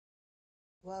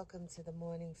Welcome to the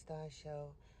Morning Star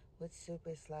Show with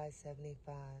Super Sly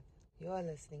 75. You're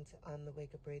listening to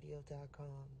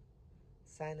onthewakeupradio.com.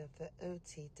 Sign up for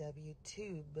OTWTube.com,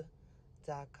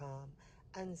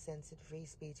 uncensored free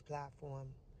speech platform.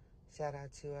 Shout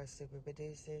out to our super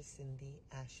producer, Cindy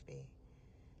Ashby.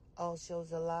 All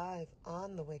shows are live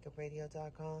on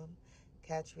thewakeupradio.com.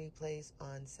 Catch replays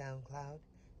on SoundCloud,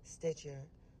 Stitcher,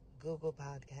 Google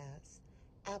Podcasts,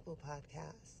 Apple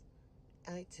Podcasts,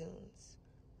 iTunes,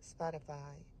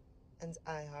 Spotify, and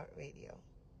iHeartRadio,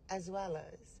 as well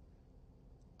as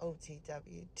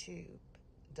OTWTube.com.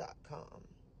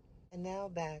 And now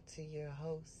back to your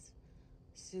host,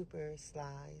 Super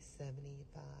Sly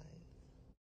 75.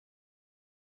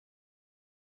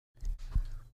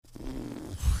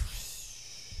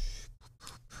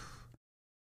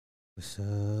 What's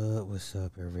up? What's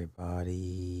up,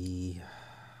 everybody?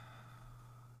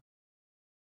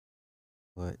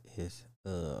 What is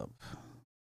up?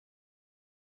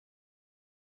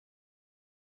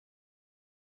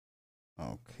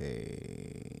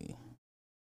 Okay.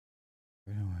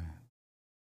 Where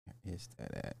is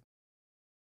that at?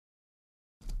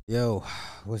 Yo,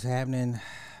 what's happening?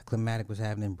 Climatic, what's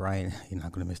happening? Brian, you're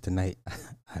not going to miss tonight.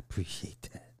 I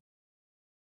appreciate that.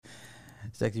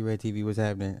 Sexy Red TV, what's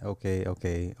happening?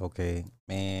 Okay.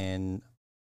 Man,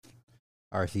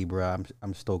 RC, bro,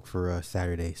 I'm stoked for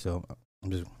Saturday, so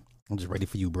I'm just ready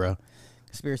for you, bro.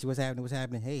 Conspiracy, what's happening? What's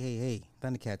happening? Hey.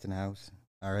 Thundercats in the house.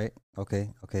 All right.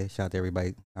 Okay. Shout out to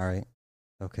everybody. All right.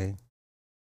 Okay.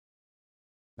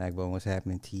 Magbone, what's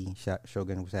happening?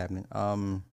 Shogun, what's happening?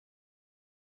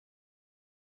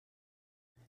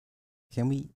 Can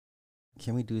we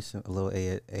do a little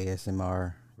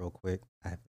ASMR real quick?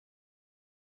 I've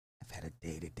had a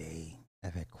day today.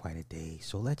 I've had quite a day.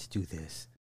 So let's do this.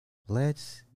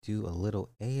 Let's do a little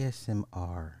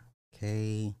ASMR.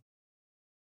 Okay.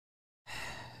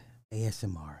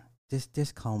 ASMR.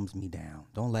 This calms me down.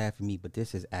 Don't laugh at me, but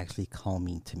this is actually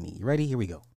calming to me. You ready? Here we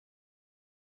go.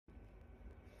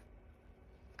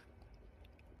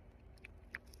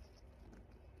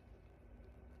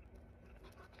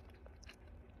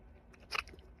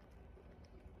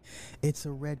 It's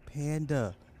a red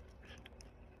panda.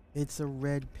 It's a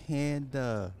red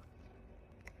panda.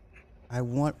 I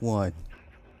want one.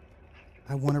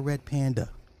 I want a red panda.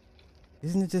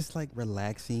 Isn't it just like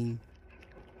relaxing?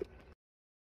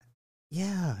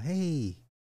 Yeah, hey.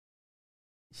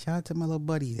 Shout out to my little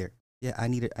buddy there. Yeah, I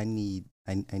needed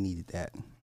that.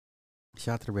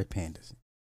 Shout out to the red pandas.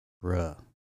 Bruh.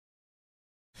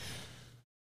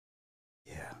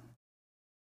 Yeah.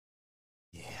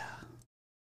 Yeah.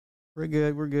 We're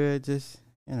good. Just,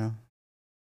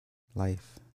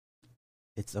 life.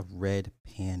 It's a red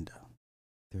panda.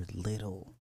 They're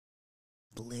little,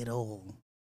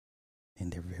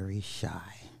 and they're very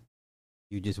shy.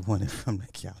 You just want it from the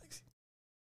galaxy.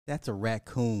 That's a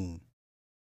raccoon.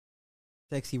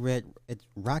 Sexy red. It's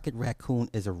Rocket Raccoon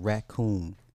is a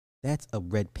raccoon. That's a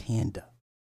red panda.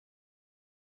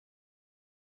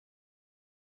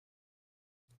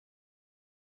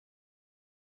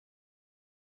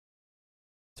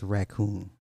 It's a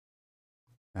raccoon,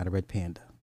 not a red panda.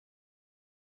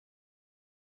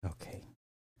 Okay.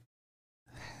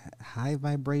 High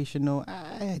vibrational.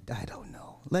 I don't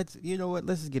know. You know what?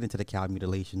 Let's just get into the cow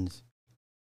mutilations.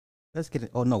 Let's get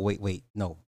it. Oh no! Wait.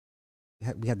 No,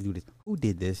 we have to do this. Who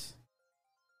did this?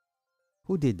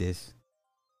 Who did this?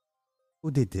 Who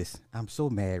did this? I'm so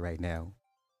mad right now.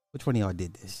 Which one of y'all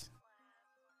did this?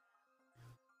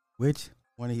 Which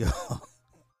one of y'all?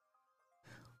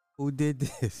 Who did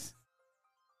this?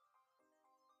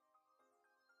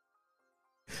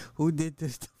 Who did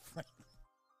this to Frank?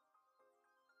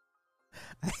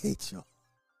 I hate y'all.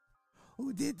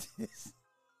 Who did this?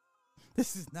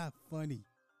 This is not funny.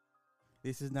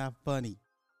 This is not funny.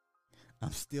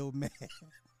 I'm still mad.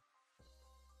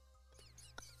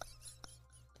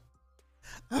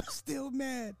 I'm still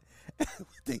mad at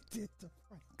what they did to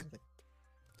Franklin.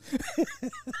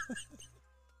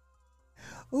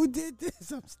 Who did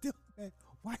this? I'm still mad.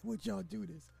 Why would y'all do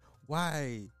this?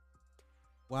 Why?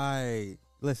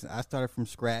 Listen, I started from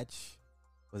scratch.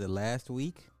 Was it last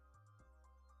week?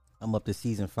 I'm up to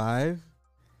season 5.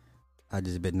 I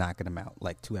just been knocking them out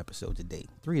like 2 episodes a day,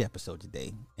 3 episodes a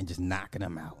day, and just knocking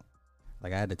them out.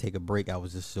 Like I had to take a break. I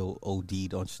was just so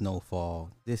OD'd on Snowfall.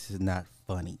 This is not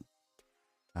funny.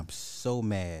 I'm so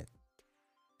mad.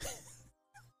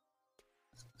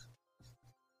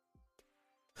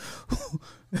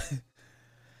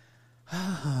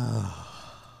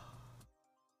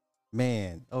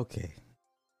 Man, okay.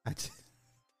 I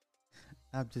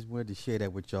just wanted to share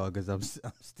that with y'all because I'm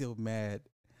still mad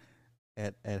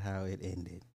at how it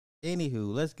ended.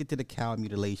 Anywho, let's get to the cow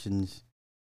mutilations.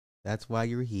 That's why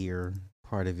you're here.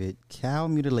 Part of it. Cow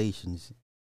mutilations.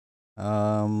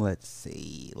 Let's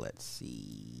see.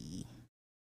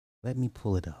 Let me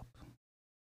pull it up.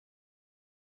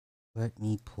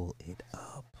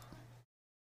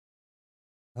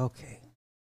 Okay.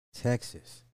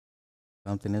 Texas.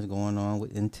 Something is going on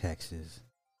in Texas.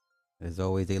 As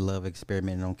always, they love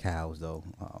experimenting on cows, though.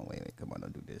 Oh, wait. Come on,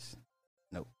 don't do this.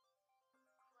 Nope.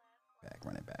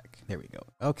 Run it back. There we go.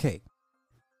 Okay.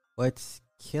 What's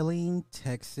killing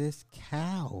Texas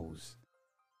cows?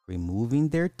 Removing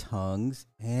their tongues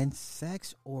and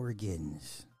sex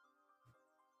organs.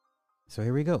 So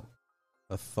here we go.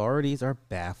 Authorities are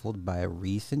baffled by a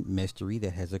recent mystery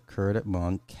that has occurred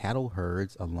among cattle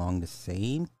herds along the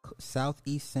same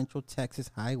southeast central Texas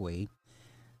highway.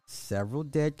 Several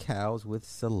dead cows with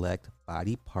select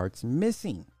body parts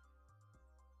missing.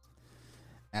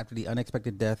 After the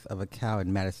unexpected death of a cow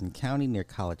in Madison County near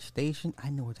College Station, I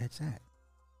know where that's at.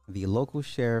 The local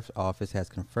sheriff's office has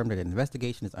confirmed that an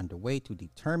investigation is underway to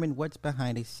determine what's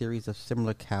behind a series of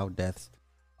similar cow deaths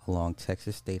along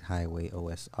Texas State Highway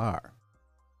OSR.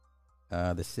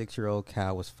 The 6-year-old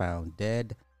cow was found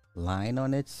dead, lying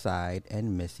on its side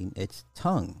and missing its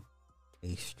tongue.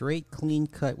 A straight, clean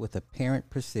cut with apparent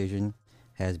precision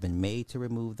has been made to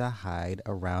remove the hide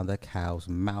around the cow's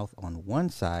mouth on one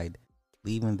side,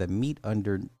 leaving the meat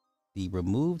under the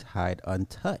removed hide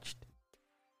untouched.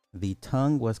 The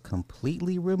tongue was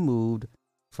completely removed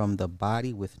from the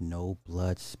body with no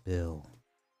blood spill.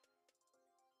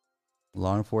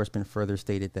 Law enforcement further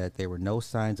stated that there were no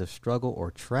signs of struggle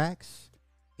or tracks,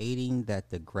 aiding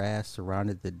that the grass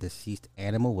surrounding the deceased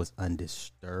animal was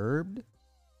undisturbed.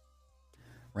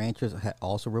 Ranchers had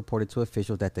also reported to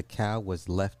officials that the cow was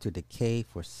left to decay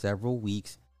for several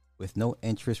weeks with no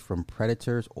interest from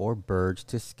predators or birds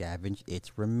to scavenge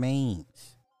its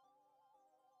remains.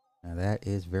 Now that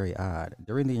is very odd.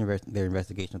 During their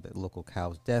investigation of the local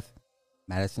cow's death,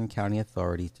 Madison County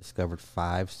authorities discovered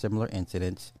 5 similar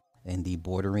incidents in the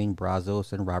bordering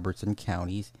Brazos and Robertson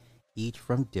counties, each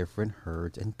from different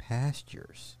herds and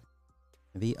pastures.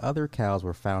 The other cows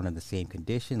were found in the same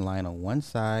condition, lying on one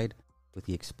side with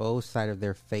the exposed side of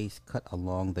their face cut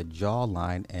along the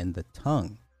jawline and the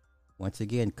tongue, once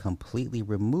again completely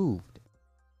removed.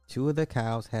 2 of the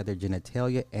cows had their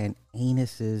genitalia and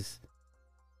anuses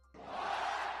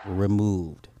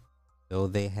removed, though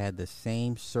they had the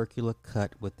same circular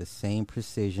cut with the same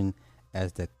precision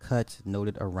as the cuts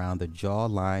noted around the jaw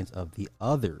lines of the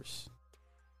others.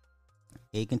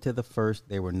 Akin to the first,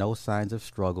 there were no signs of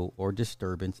struggle or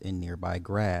disturbance in nearby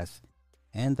grass,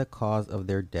 and the cause of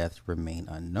their deaths remain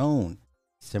unknown.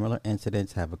 Similar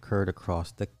incidents have occurred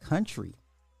across the country.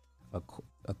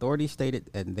 Authorities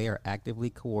stated that they are actively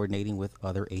coordinating with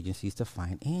other agencies to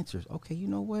find answers. Okay, you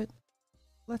know what?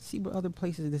 Let's see what other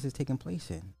places this is taking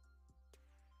place in.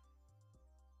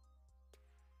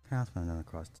 Cows found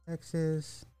across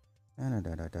Texas.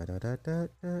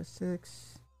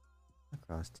 6.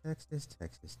 Across Texas.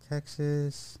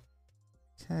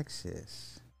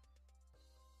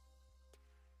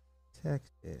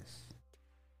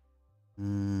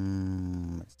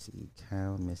 Let's see.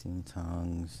 Cow missing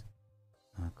tongues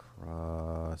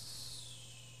across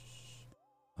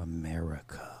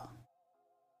America.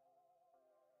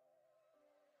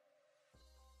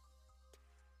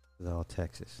 This is all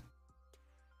Texas.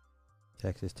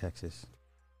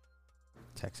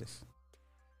 Texas.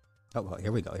 Oh, well,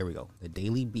 here we go. The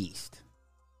Daily Beast.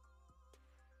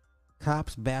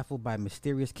 Cops baffled by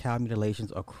mysterious cow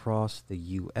mutilations across the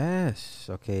U.S.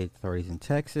 Okay, authorities in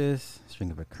Texas. String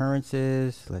of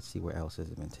occurrences. Let's see where else has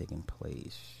it been taking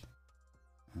place.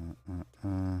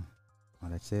 Oh,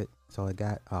 that's it. That's all I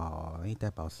got. Oh, ain't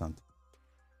that about something?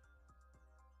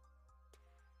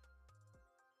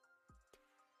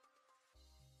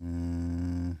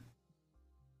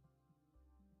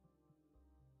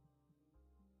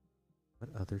 What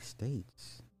other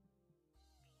states?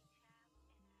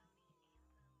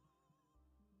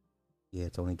 Yeah,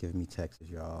 it's only giving me Texas,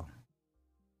 y'all.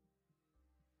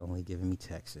 Only giving me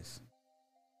Texas.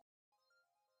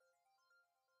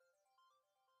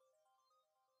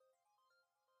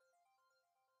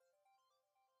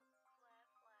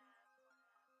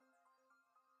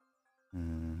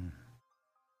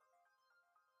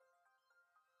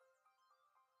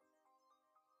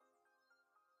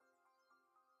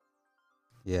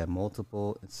 Yeah,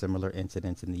 multiple similar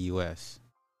incidents in the U.S.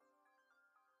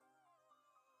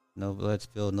 No blood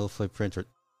spill, no footprints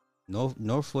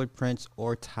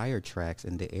or tire tracks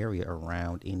in the area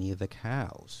around any of the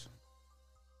cows.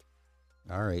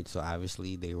 All right, so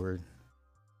obviously they were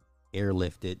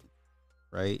airlifted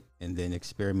right? And then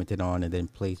experimented on and then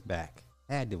placed back.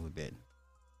 Had to have been,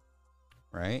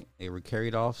 right? They were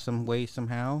carried off some way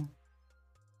somehow.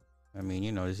 I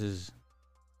mean, this is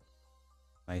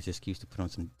a nice excuse to put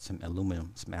on some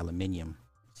aluminium.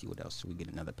 Let's see what else. So we get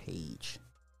another page.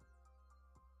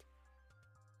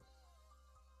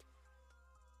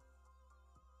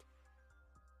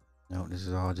 No, this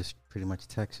is all just pretty much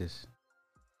Texas.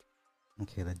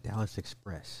 Okay, the Dallas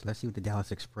Express. Let's see what the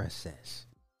Dallas Express says.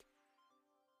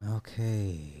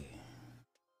 Okay.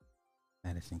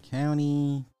 Madison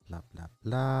County. Blah, blah,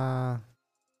 blah.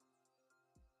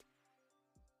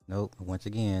 Nope. Once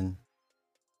again,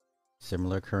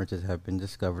 similar occurrences have been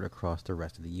discovered across the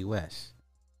rest of the U.S.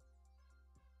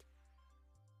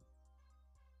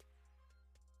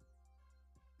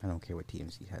 I don't care what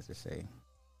TMZ has to say.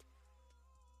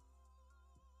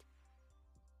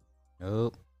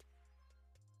 Nope.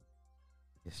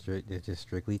 It's just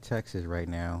strictly Texas right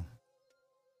now.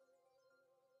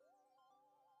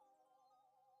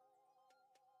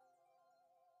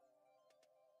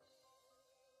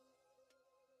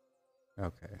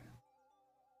 Okay.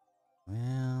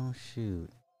 Well, shoot.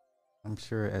 I'm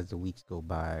sure as the weeks go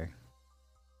by.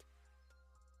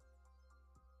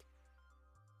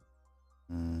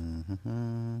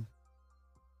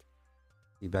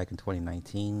 See, back in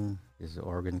 2019, this is the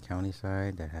Oregon County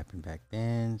side that happened back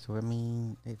then. So I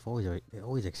mean, they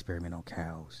always experiment on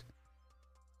cows.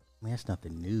 I mean, that's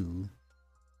nothing new.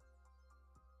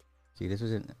 See, this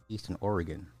was in Eastern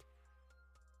Oregon.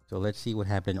 So let's see what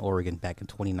happened in Oregon back in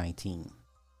 2019.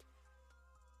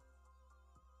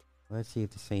 Let's see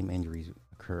if the same injuries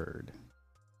occurred.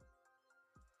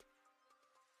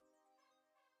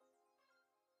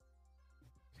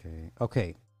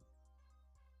 Okay.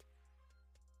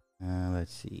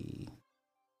 Let's see.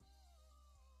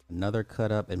 Another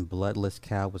cut up and bloodless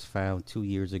cow was found 2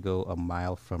 years ago, a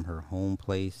mile from her home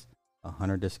place. A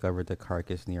hunter discovered the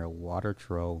carcass near a water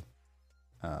trough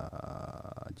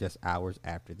just hours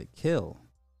after the kill.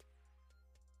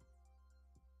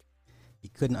 He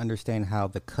couldn't understand how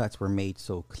the cuts were made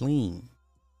so clean.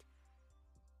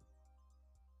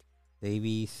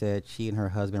 Davy said she and her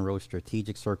husband rode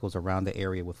strategic circles around the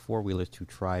area with four-wheelers to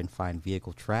try and find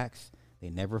vehicle tracks. They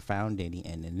never found any,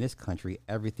 and in this country,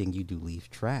 everything you do leaves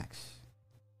tracks.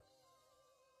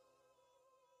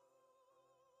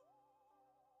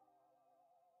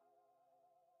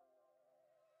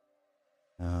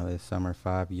 This summer,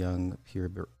 5 young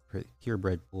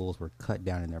purebred bulls were cut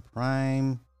down in their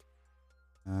prime.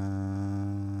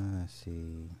 Let's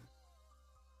see.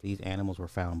 These animals were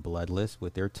found bloodless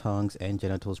with their tongues and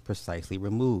genitals precisely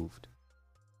removed.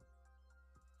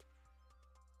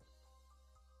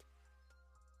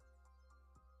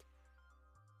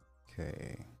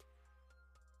 Okay.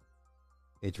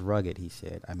 It's rugged, he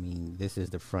said. I mean, this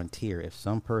is the frontier. If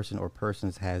some person or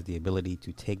persons has the ability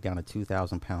to take down a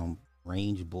 2,000-pound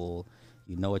range bull,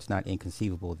 you know it's not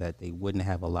inconceivable that they wouldn't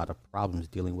have a lot of problems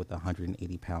dealing with a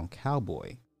 180-pound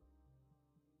cowboy.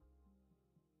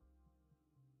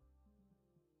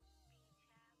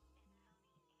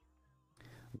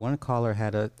 One caller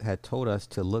had told us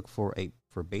to look for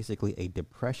basically a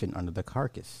depression under the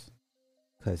carcass,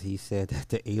 because he said that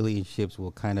the alien ships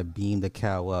will kind of beam the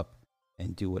cow up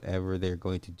and do whatever they're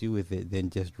going to do with it, then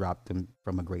just drop them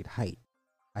from a great height.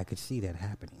 I could see that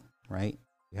happening, right?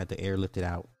 You had the airlift it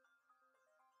out,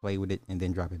 play with it, and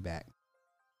then drop it back.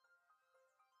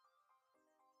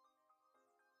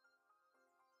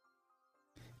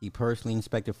 He personally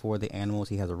inspected 4 of the animals.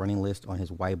 He has a running list on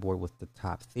his whiteboard with the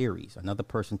top theories. Another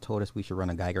person told us we should run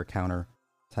a Geiger counter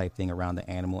type thing around the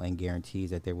animal and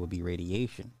guarantees that there will be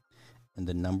radiation. And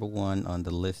the number one on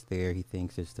the list there, he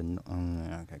thinks is the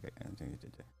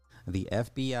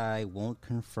FBI won't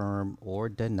confirm or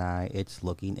deny it's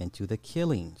looking into the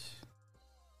killings.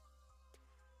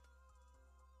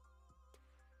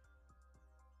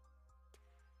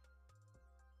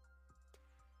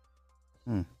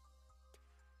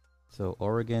 So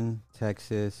Oregon,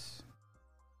 Texas,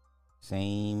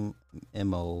 same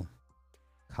MO.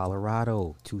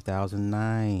 Colorado,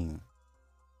 2009.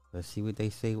 Let's see what they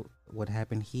say, what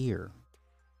happened here.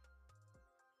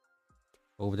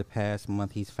 Over the past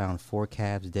month, he's found 4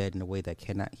 calves dead in a way that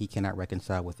he cannot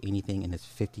reconcile with anything in his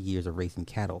 50 years of raising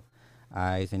cattle.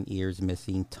 Eyes and ears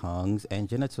missing, tongues and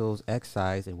genitals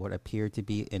excised in what appeared to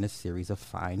be in a series of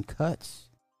fine cuts.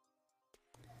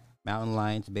 Mountain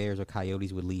lions, bears, or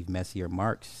coyotes would leave messier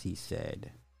marks, he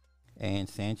said. And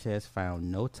Sanchez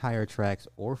found no tire tracks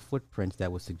or footprints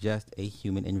that would suggest a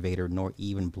human invader, nor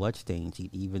even bloodstains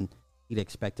he'd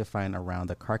expect to find around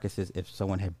the carcasses if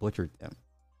someone had butchered them.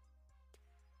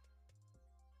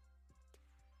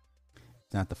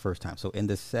 It's not the first time. So in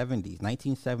the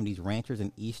 1970s, ranchers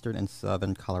in eastern and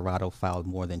southern Colorado filed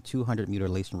more than 200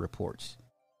 mutilation reports.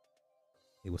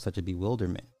 It was such a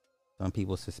bewilderment. Some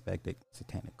people suspected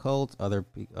satanic cults. Other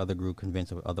grew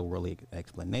convinced of otherworldly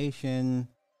explanation.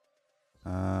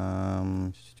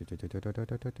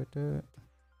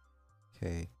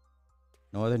 Okay.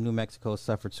 Northern New Mexico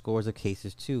suffered scores of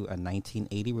cases too. A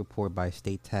 1980 report by a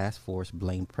state task force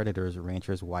blamed predators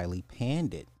ranchers Wiley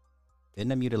panned it. Then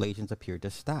the mutilations appeared to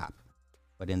stop.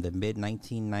 But in the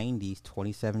mid-1990s,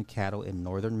 27 cattle in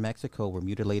northern Mexico were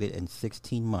mutilated in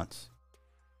 16 months.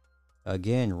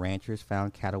 Again, ranchers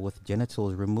found cattle with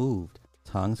genitals removed,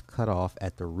 tongues cut off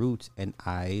at the roots, and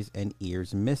eyes and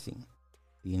ears missing.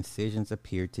 The incisions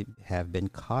appeared to have been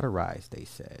cauterized, they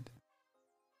said.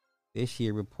 This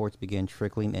year, reports began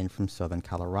trickling in from southern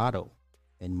Colorado.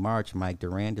 In March, Mike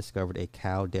Duran discovered a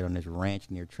cow dead on his ranch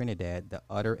near Trinidad, the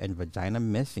udder and vagina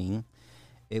missing.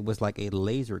 It was like a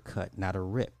laser cut, not a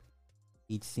rip.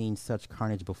 He'd seen such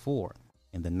carnage before.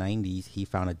 In the 90s, he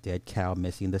found a dead cow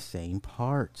missing the same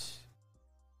parts.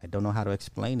 I don't know how to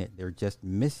explain it. They're just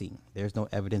missing. There's no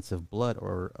evidence of blood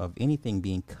or of anything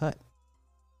being cut.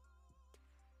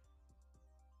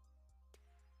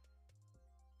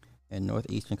 In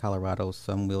northeastern Colorado,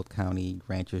 some Will County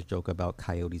ranchers joke about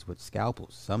coyotes with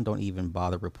scalpels. Some don't even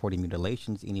bother reporting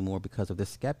mutilations anymore because of the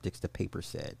skeptics, the paper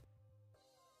said.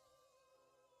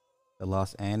 The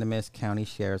Los Animas County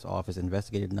Sheriff's Office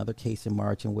investigated another case in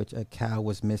March in which a cow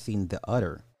was missing the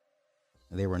udder.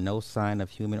 There were no sign of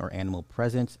human or animal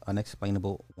presence,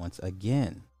 unexplainable once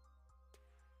again.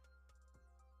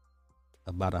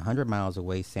 About 100 miles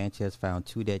away, Sanchez found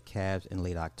 2 dead calves in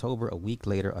late October. A week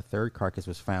later, a third carcass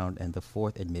was found, and the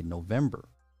fourth in mid-November.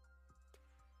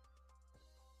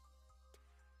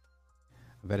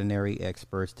 Veterinary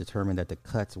experts determined that the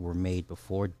cuts were made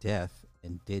before death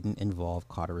and didn't involve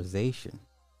cauterization.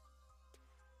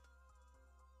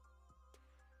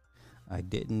 I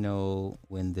didn't know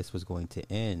when this was going to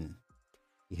end.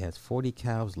 He has 40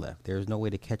 cows left. There's no way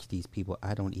to catch these people.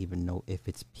 I don't even know if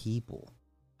it's people.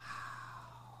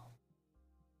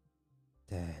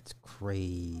 That's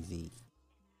crazy.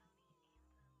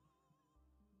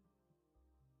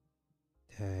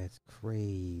 That's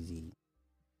crazy.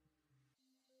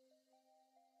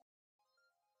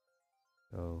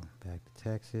 So back to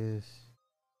Texas.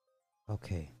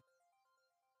 Okay.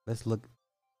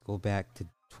 Go back to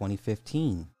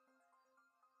 2015.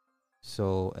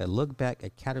 So a look back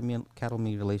at cattle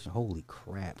mutilation. Holy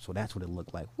crap. So that's what it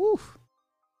looked like. Woo.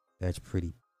 That's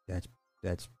pretty bad.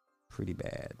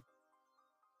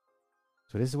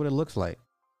 So this is what it looks like.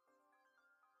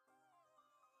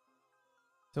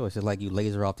 So it's just like you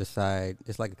laser off the side.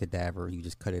 It's like a cadaver. You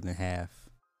just cut it in half,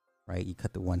 right? You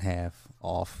cut the one half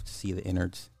off to see the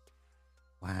innards.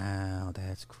 Wow,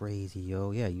 that's crazy,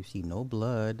 yo. Yeah, you see no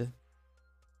blood.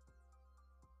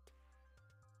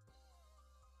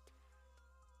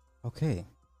 Okay.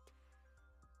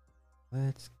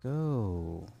 Let's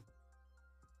go.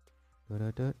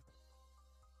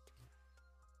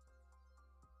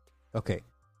 Okay.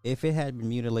 If it had been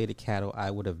mutilated cattle,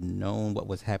 I would have known what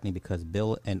was happening because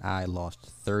Bill and I lost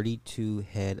 32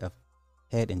 head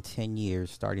in 10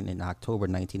 years starting in October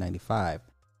 1995.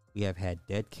 We have had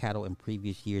dead cattle in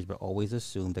previous years, but always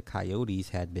assumed the coyotes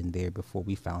had been there before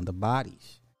we found the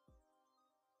bodies.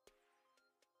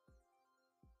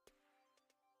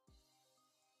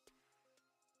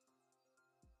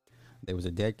 There was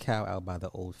a dead cow out by the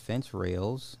old fence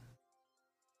rails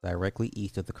directly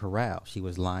east of the corral. She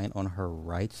was lying on her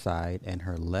right side and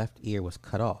her left ear was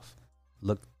cut off.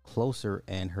 Looked closer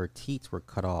and her teats were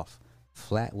cut off,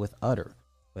 flat with udder,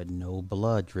 but no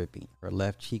blood dripping. Her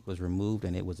left cheek was removed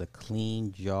and it was a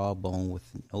clean jawbone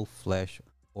with no flesh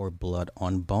or blood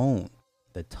on bone.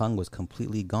 The tongue was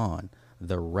completely gone.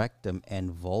 The rectum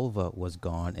and vulva was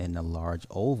gone in a large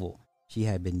oval. She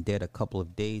had been dead a couple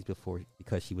of days before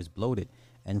because she was bloated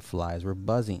and flies were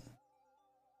buzzing.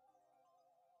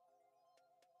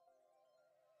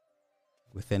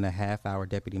 Within a half hour,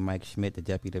 Deputy Mike Schmidt, the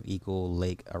deputy of Eagle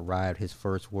Lake, arrived. His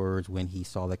first words when he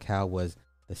saw the cow was,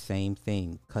 "The same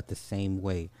thing, cut the same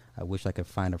way. I wish I could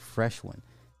find a fresh one.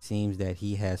 Seems that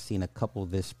he has seen a couple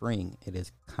this spring. It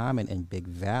is common in Big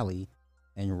Valley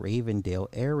and Ravendale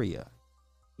area."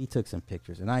 He took some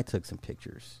pictures and I took some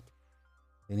pictures.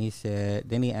 Then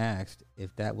he asked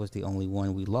if that was the only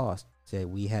one we lost. Said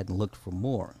we hadn't looked for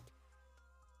more.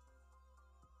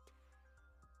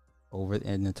 Over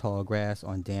in the tall grass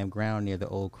on damp ground near the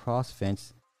old cross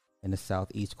fence in the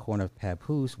southeast corner of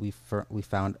Papoose, we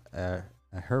found a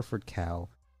Hereford cow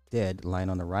dead, lying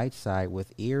on the right side with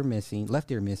left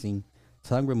ear missing,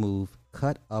 tongue removed,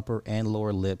 cut upper and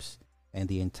lower lips, and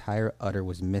the entire udder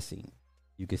was missing.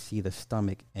 You could see the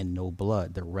stomach and no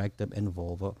blood. The rectum and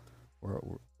vulva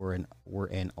were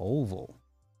an oval.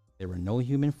 There were no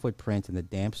human footprints in the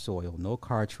damp soil, no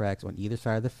car tracks on either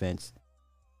side of the fence.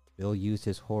 Bill used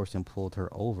his horse and pulled her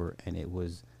over, and it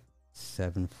was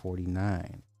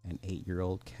 7:49, an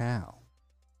 8-year-old cow.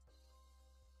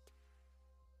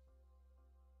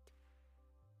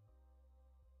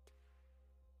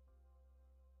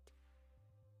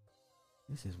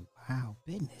 This is wild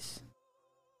business.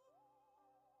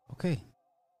 Okay.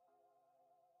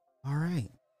 All right.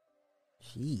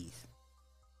 Jeez.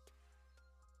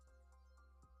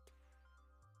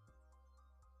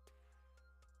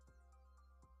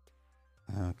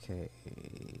 Okay.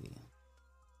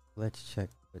 Let's check.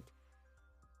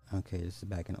 Okay, this is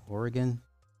back in Oregon.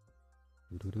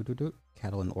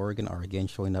 Cattle in Oregon are again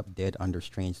showing up dead under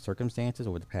strange circumstances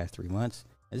over the past 3 months.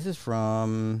 And this is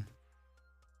from...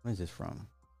 When is this from?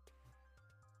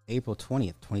 April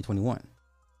 20th, 2021.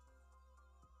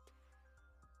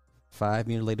 5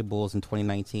 mutilated bulls in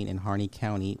 2019 in Harney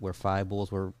County, where 5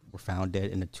 bulls were found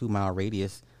dead in a 2-mile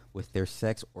radius with their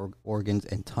sex organs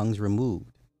and tongues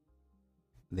removed.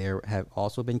 There have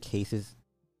also been cases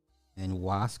in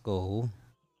Wasco,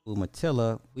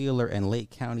 Umatilla, Wheeler, and Lake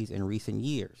counties in recent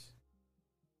years.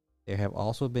 There have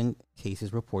also been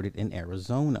cases reported in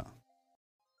Arizona.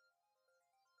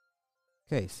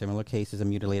 Okay, similar cases of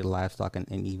mutilated livestock and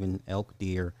even elk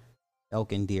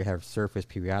and deer have surfaced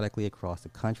periodically across the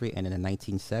country, and in the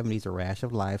 1970s, a rash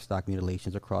of livestock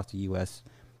mutilations across the U.S.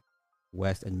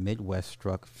 West and Midwest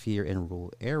struck fear in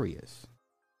rural areas.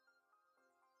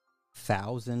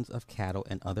 Thousands of cattle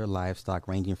and other livestock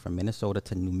ranging from Minnesota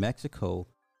to New Mexico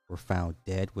were found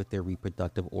dead with their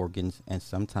reproductive organs and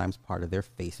sometimes part of their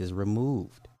faces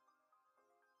removed.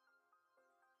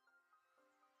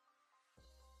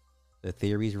 The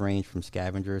theories range from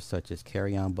scavengers such as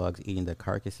carrion bugs eating the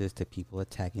carcasses to people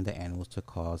attacking the animals to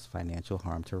cause financial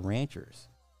harm to ranchers.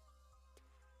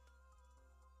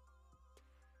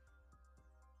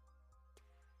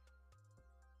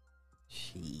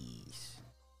 Jeez.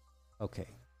 Okay.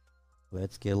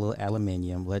 Let's get a little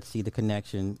aluminium. Let's see the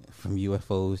connection from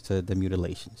UFOs to the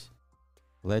mutilations.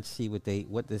 Let's see what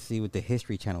the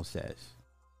History Channel says.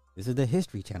 This is the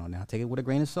History Channel now. Take it with a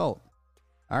grain of salt.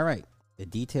 All right. The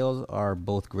details are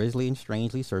both grisly and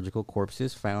strangely surgical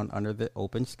corpses found under the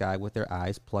open sky with their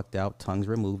eyes plucked out, tongues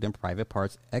removed, and private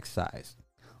parts excised,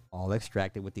 all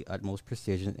extracted with the utmost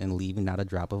precision and leaving not a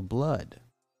drop of blood.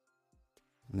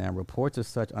 Now, reports of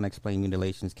such unexplained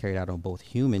mutilations carried out on both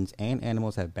humans and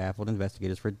animals have baffled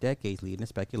investigators for decades, leading to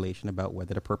speculation about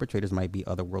whether the perpetrators might be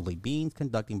otherworldly beings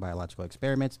conducting biological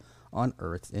experiments on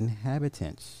Earth's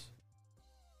inhabitants.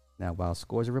 Now, while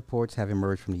scores of reports have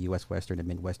emerged from the U.S. Western and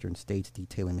Midwestern states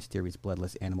detailing mysterious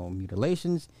bloodless animal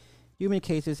mutilations, human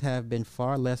cases have been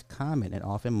far less common and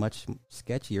often much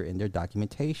sketchier in their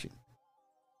documentation.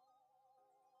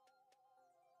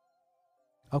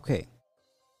 Okay.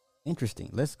 Interesting.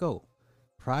 Let's go.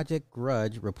 Project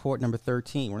Grudge, report number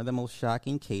 13. One of the most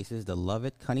shocking cases, the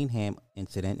Lovett-Cunningham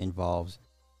incident, involves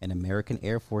an American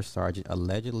Air Force sergeant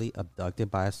allegedly abducted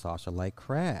by a saucer-like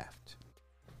craft,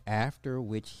 after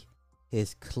which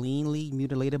his cleanly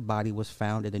mutilated body was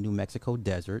found in the New Mexico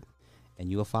desert. In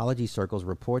ufology circles,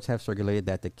 reports have circulated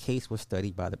that the case was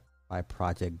studied by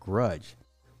Project Grudge,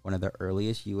 one of the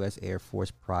earliest U.S. Air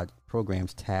Force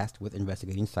programs tasked with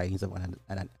investigating sightings of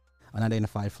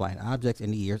unidentified flying objects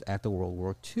in the years after World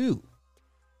War II.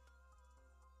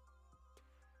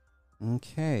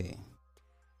 Okay.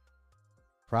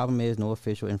 Problem is, no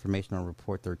official information on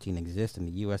Report 13 exists, and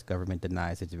the U.S. government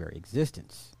denies its very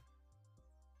existence.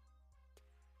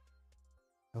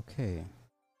 Okay.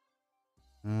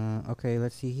 Okay,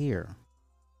 let's see here.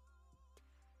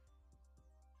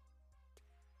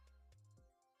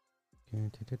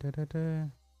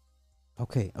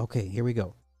 Okay, here we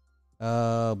go.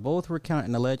 Both recount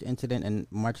an alleged incident in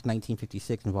March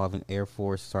 1956 involving Air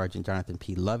Force Sergeant Jonathan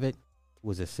P. Lovett, who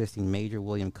was assisting Major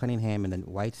William Cunningham in the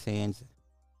White Sands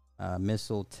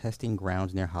missile testing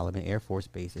grounds near Holloman Air Force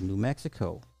Base in New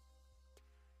Mexico.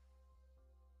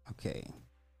 Okay.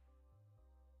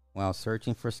 While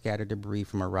searching for scattered debris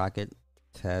from a rocket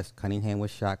test, Cunningham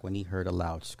was shocked when he heard a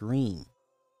loud scream.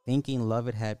 Thinking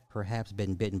Lovett had perhaps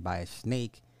been bitten by a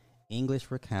snake,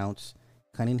 English recounts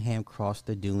Cunningham crossed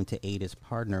the dune to aid his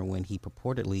partner when he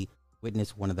purportedly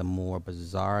witnessed one of the more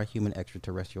bizarre human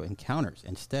extraterrestrial encounters.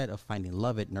 Instead of finding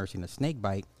Lovett nursing a snake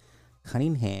bite,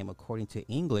 Cunningham, according to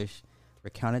English,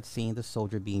 recounted seeing the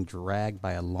soldier being dragged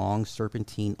by a long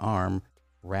serpentine arm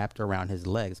wrapped around his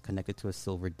legs, connected to a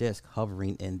silver disc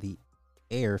hovering in the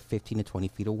air 15 to 20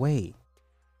 feet away.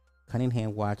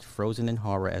 Cunningham watched frozen in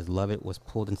horror as Lovett was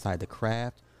pulled inside the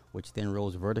craft, which then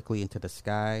rose vertically into the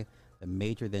sky. The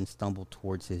major then stumbled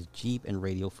towards his Jeep and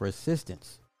radioed for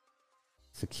assistance.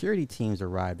 Security teams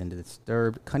arrived and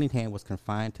disturbed. Cunningham was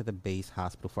confined to the base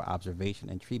hospital for observation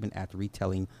and treatment after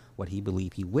retelling what he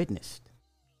believed he witnessed.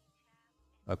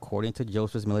 According to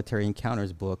Joseph's Military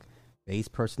Encounters book, base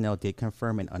personnel did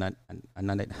confirm an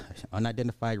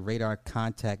unidentified radar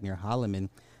contact near Holloman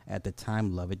at the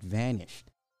time Lovett vanished.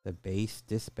 The base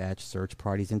dispatched search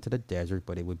parties into the desert,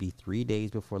 but it would be 3 days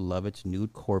before Lovett's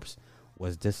nude corpse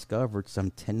was discovered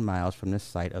some 10 miles from the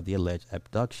site of the alleged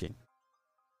abduction.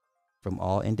 From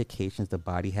all indications, the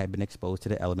body had been exposed to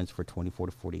the elements for 24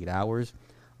 to 48 hours.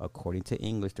 According to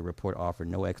English, the report offered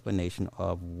no explanation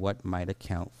of what might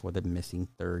account for the missing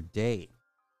third day.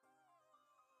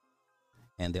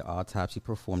 And the autopsy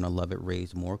performed on Lovett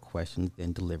raised more questions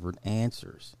than delivered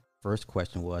answers. First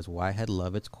question was, why had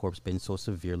Lovett's corpse been so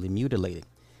severely mutilated?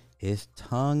 His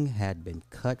tongue had been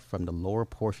cut from the lower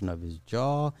portion of his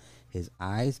jaw, his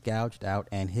eyes gouged out,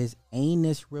 and his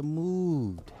anus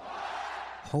removed.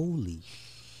 Holy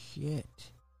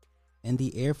shit. In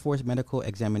the Air Force medical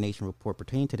examination report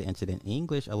pertaining to the incident,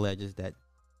 English alleges that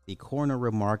the coroner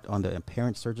remarked on the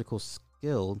apparent surgical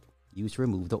skill used to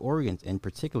remove the organs, in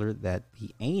particular that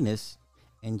the anus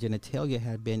and genitalia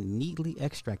had been neatly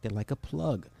extracted like a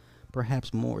plug.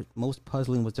 Perhaps most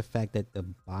puzzling was the fact that the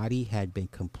body had been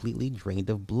completely drained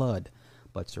of blood,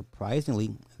 but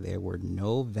surprisingly, there were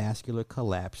no vascular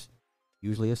collapse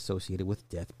usually associated with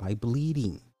death by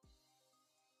bleeding.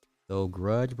 Though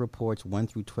grudge reports 1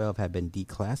 through 12 have been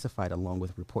declassified along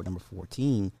with report number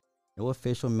 14, no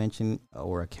official mention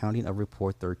or accounting of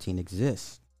report 13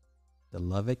 exists. The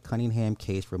Lovett-Cunningham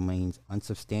case remains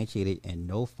unsubstantiated and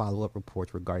no follow-up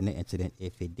reports regarding the incident,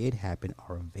 if it did happen,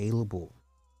 are available.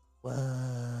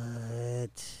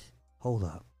 What? Hold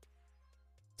up.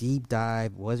 Deep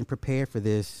dive. Wasn't prepared for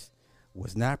this.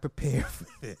 Was not prepared for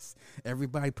this.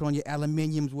 Everybody put on your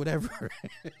aluminiums, whatever.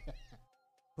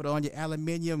 Put on your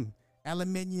aluminium.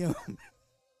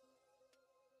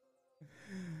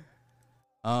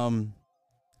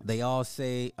 They all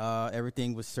say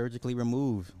everything was surgically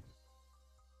removed.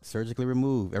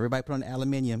 Everybody put on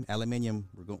aluminium.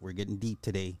 We're getting deep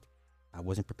today. I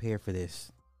wasn't prepared for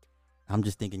this. I'm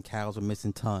just thinking cows were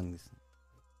missing tongues.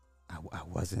 I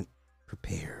wasn't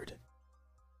prepared.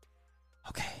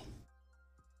 Okay.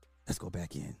 Let's go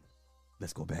back in.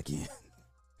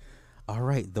 All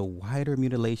right. The wider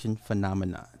mutilation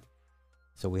phenomenon.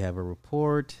 So we have a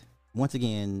report. Once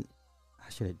again, I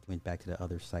should have went back to the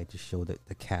other site to show the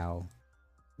cow.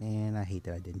 Man, I hate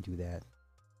that I didn't do that.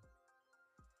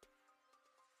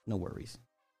 No worries.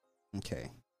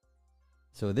 Okay.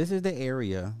 So this is the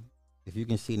area, if you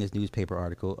can see in this newspaper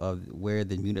article, of where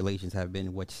the mutilations have been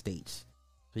in what states.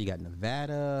 So you got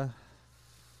Nevada.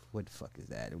 What the fuck is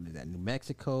that? What is that? New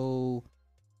Mexico,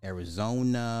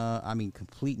 Arizona. I mean,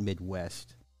 complete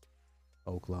Midwest.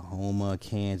 Oklahoma,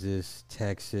 Kansas,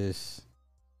 Texas,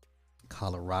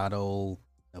 Colorado,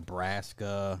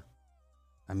 Nebraska.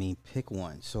 I mean, pick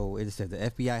one. So it says the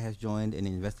FBI has joined an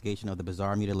investigation of the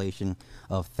bizarre mutilation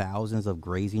of thousands of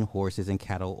grazing horses and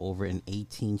cattle over an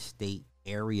 18-state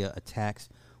area attacks,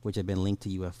 which have been linked to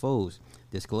UFOs.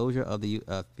 Disclosure of the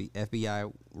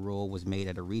FBI role was made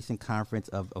at a recent conference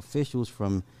of officials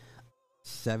from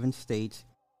 7 states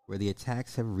where the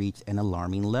attacks have reached an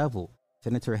alarming level.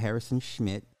 Senator Harrison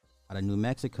Schmitt out of New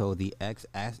Mexico, the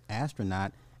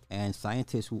ex-astronaut and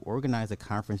scientists who organized the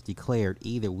conference, declared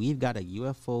either we've got a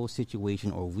UFO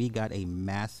situation or we got a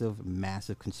massive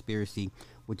conspiracy,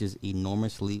 which is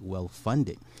enormously well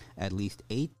funded. At least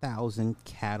 8,000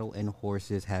 cattle and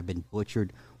horses have been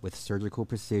butchered with surgical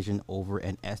precision over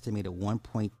an estimated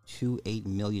 1.28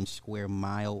 million square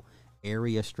mile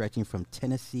area stretching from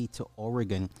Tennessee to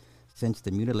Oregon since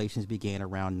the mutilations began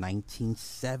around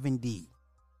 1970.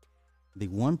 The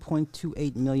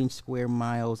 1.28 million square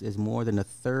miles is more than a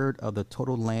third of the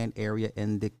total land area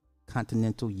in the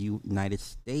continental United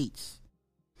States.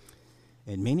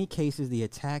 In many cases, the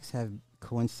attacks have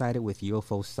coincided with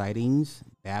UFO sightings.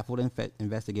 Baffled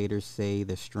investigators say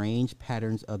the strange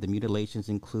patterns of the mutilations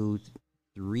include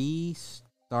 3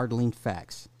 startling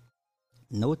facts.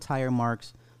 No tire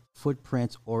marks,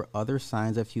 footprints, or other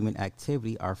signs of human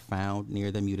activity are found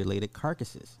near the mutilated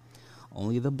carcasses.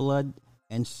 Only the blood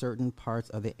and certain parts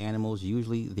of the animals,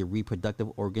 usually the reproductive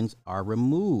organs, are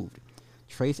removed.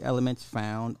 Trace elements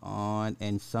found on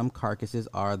and some carcasses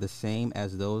are the same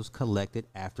as those collected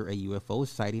after a UFO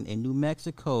sighting in New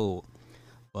Mexico.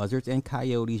 Buzzards and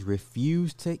coyotes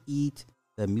refuse to eat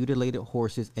the mutilated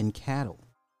horses and cattle.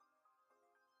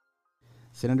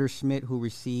 Senator Schmidt, who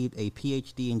received a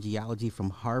PhD in geology from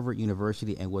Harvard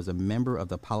University and was a member of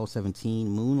the Apollo 17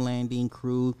 moon landing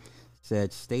crew,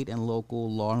 said state and local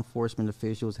law enforcement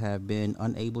officials have been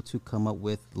unable to come up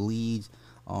with leads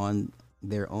on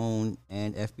their own,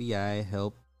 and FBI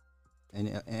help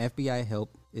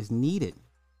is needed.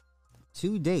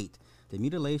 To date, the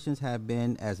mutilations have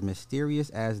been as mysterious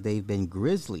as they've been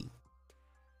grisly.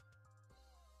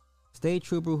 State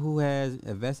trooper who has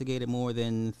investigated more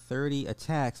than 30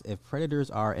 attacks. If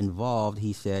predators are involved,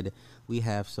 he said, we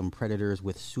have some predators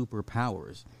with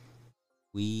superpowers.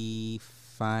 We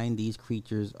find these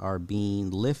creatures are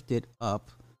being lifted up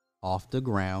off the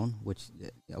ground, which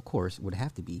of course would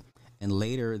have to be, and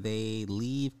later they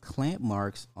leave clamp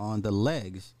marks on the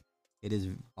legs. It is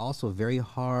also very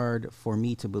hard for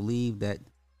me to believe that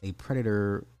a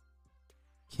predator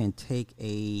can take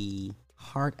a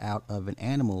heart out of an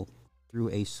animal through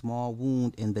a small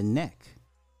wound in the neck.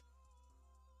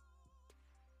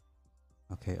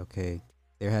 Okay.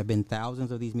 There have been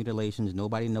thousands of these mutilations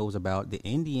nobody knows about. The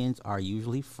Indians are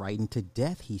usually frightened to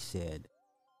death, he said.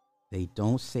 They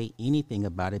don't say anything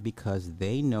about it because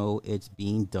they know it's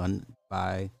being done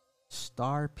by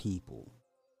star people.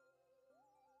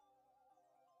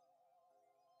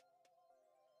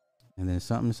 And then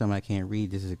something I can't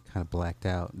read. This is kind of blacked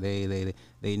out. They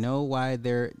know why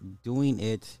they're doing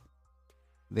it.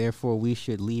 Therefore, we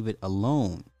should leave it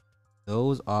alone.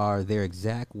 Those are their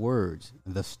exact words.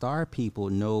 The star people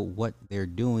know what they're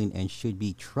doing and should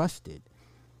be trusted.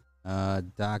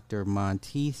 Dr.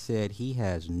 Monteith said he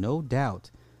has no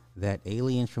doubt that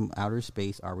aliens from outer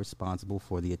space are responsible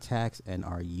for the attacks and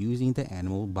are using the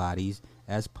animal bodies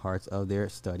as parts of their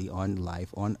study on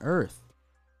life on Earth.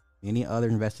 Many other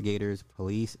investigators,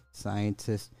 police,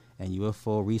 scientists, and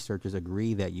UFO researchers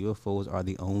agree that UFOs are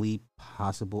the only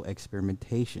possible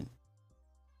experimentation,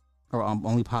 or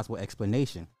only possible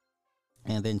explanation.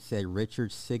 And then said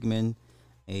Richard Sigmund,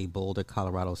 a Boulder,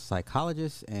 Colorado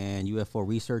psychologist and UFO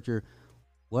researcher,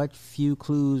 what few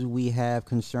clues we have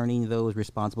concerning those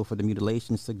responsible for the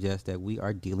mutilations suggest that we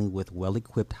are dealing with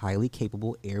well-equipped, highly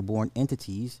capable airborne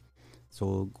entities.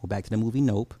 So go back to the movie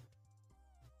Nope,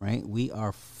 right? We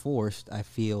are forced, I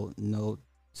feel,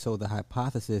 so the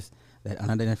hypothesis that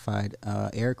unidentified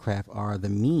aircraft are the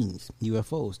means,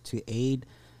 UFOs, to aid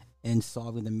in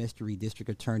solving the mystery. District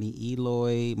Attorney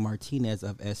Eloy Martinez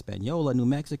of Española, New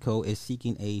Mexico, is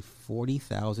seeking a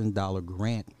 $40,000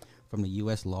 grant from the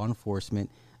U.S. Law Enforcement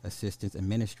Assistance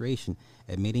Administration.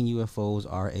 Admitting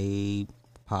UFOs are a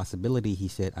possibility, he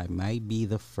said, I might be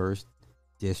the first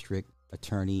district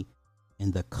attorney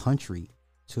in the country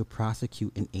to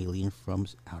prosecute an alien from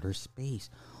outer space.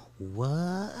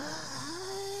 What?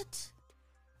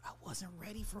 I wasn't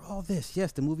ready for all this.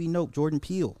 Yes, the movie Nope, Jordan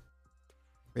Peele.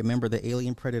 Remember the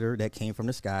alien predator that came from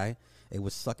the sky? It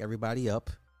would suck everybody up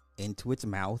into its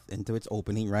mouth, into its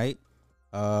opening, right?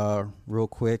 Real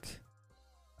quick.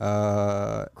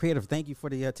 Creative, thank you for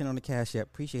the 10 on the Cash App.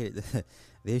 Appreciate it.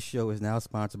 This show is now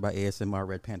sponsored by ASMR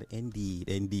Red Panda. Indeed.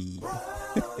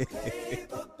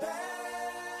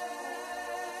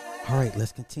 All right,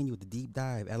 let's continue with the deep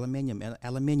dive.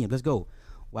 Aluminium. Let's go.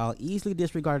 While easily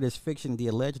disregarded as fiction, the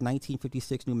alleged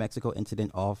 1956 New Mexico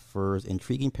incident offers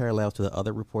intriguing parallels to the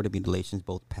other reported mutilations,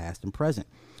 both past and present.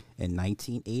 In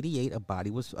 1988, a body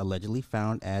was allegedly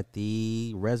found at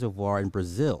the reservoir in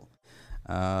Brazil.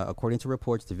 According to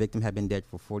reports, the victim had been dead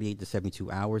for 48 to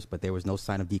 72 hours, but there was no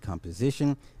sign of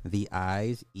decomposition. The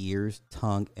eyes, ears,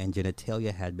 tongue, and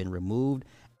genitalia had been removed,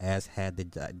 as had the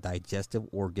digestive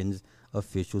organs.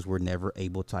 Officials were never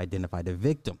able to identify the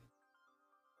victim.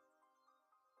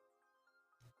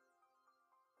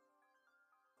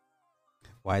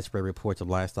 Widespread reports of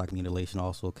livestock mutilation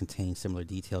also contain similar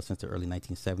details. Since the early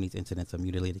 1970s, incidents of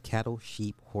mutilated cattle,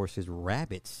 sheep, horses,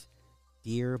 rabbits,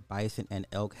 deer, bison, and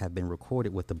elk have been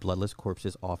recorded, with the bloodless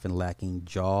corpses often lacking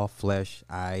jaw, flesh,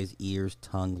 eyes, ears,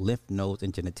 tongue, lymph nodes,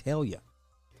 and genitalia.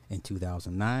 In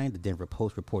 2009, the Denver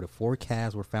Post reported 4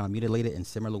 calves were found mutilated in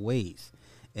similar ways.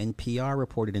 NPR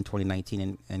reported in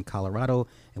 2019 in Colorado,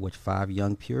 in which 5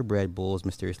 young purebred bulls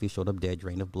mysteriously showed up dead,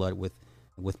 drained of blood,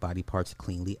 with body parts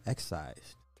cleanly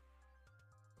excised.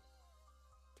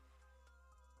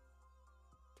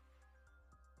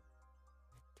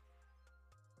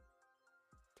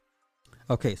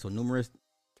 Okay, so numerous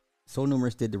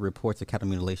did the reports of cattle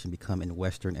mutilation become in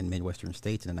western and midwestern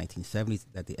states in the 1970s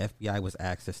that the FBI was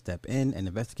asked to step in and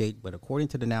investigate, but according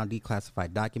to the now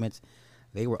declassified documents,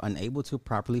 they were unable to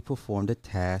properly perform the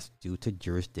task due to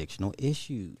jurisdictional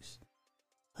issues.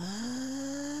 What?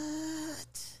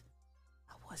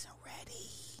 I wasn't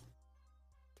ready.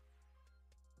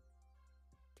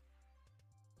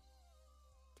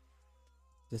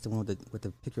 Just the one with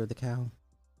the picture of the cow?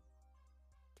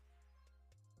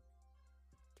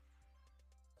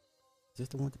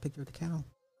 Just the one with the picture of the cow?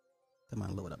 Come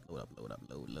on, load up.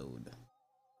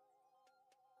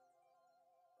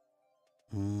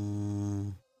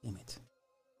 Damn it.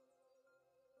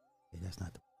 Okay, that's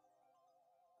not the.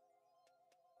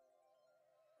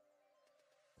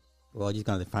 Well, I'm just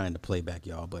gonna find in the playback,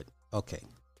 y'all, but okay.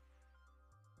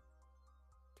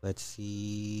 Let's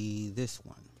see this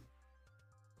one.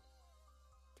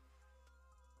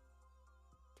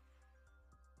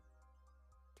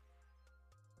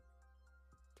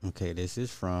 Okay, this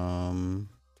is from.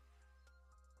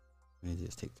 When did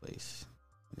this take place?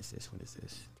 When is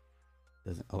this?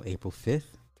 Doesn't April 5th?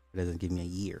 It doesn't give me a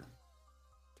year.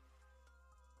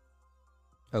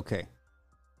 Okay.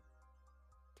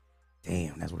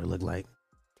 Damn, that's what it looked like.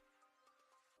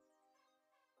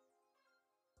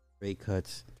 Straight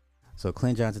cuts. So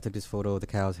Clint Johnson took this photo of the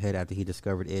cow's head after he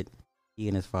discovered it. He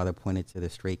and his father pointed to the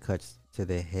straight cuts to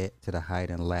the head, to the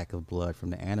hide, and lack of blood from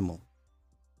the animal.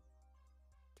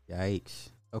 Yikes.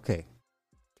 Okay.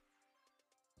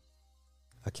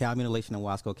 A cow mutilation in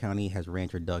Wasco County has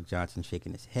rancher Doug Johnson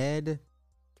shaking his head.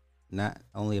 Not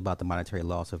only about the monetary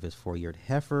loss of his 4-year-old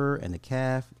heifer and the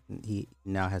calf, he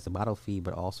now has a bottle feed,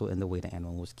 but also in the way the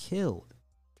animal was killed.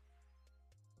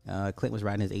 Clint was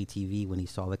riding his ATV when he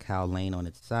saw the cow laying on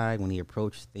its side. When he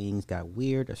approached, things got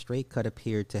weird. A straight cut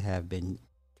appeared to have been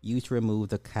used to remove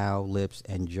the cow lips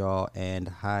and jaw and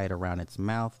hide around its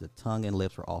mouth. The tongue and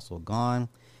lips were also gone,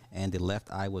 and the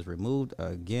left eye was removed,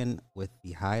 again with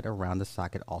the hide around the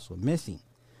socket also missing,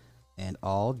 and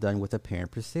all done with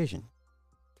apparent precision.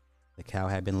 The cow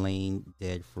had been laying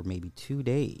dead for maybe 2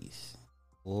 days.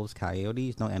 Wolves,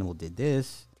 coyotes, no animal did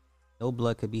this. No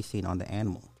blood could be seen on the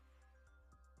animal.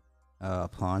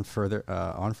 On further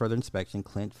inspection,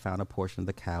 Clint found a portion of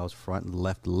the cow's front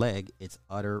left leg. Its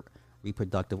other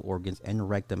reproductive organs and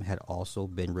rectum had also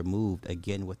been removed,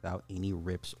 again without any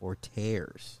rips or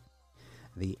tears.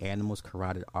 The animal's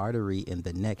carotid artery in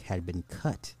the neck had been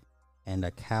cut, and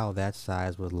a cow that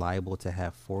size was liable to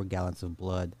have 4 gallons of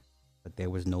blood, but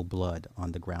there was no blood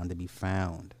on the ground to be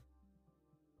found.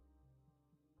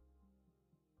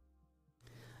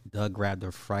 Doug grabbed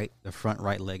the front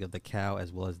right leg of the cow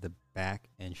as well as the back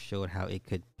and showed how it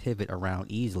could pivot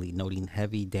around easily, noting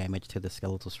heavy damage to the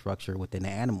skeletal structure within the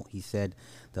animal. He said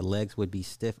the legs would be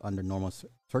stiff under normal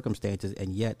circumstances,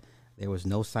 and yet there was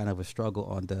no sign of a struggle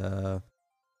on the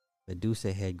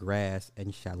Medusa head grass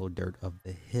and shallow dirt of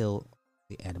the hill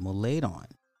the animal laid on.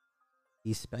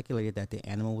 He speculated that the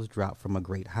animal was dropped from a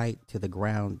great height to the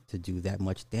ground to do that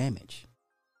much damage.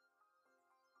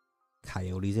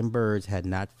 Coyotes and birds had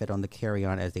not fed on the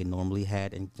carrion as they normally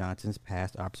had in Johnson's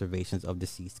past observations of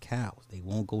deceased cows. They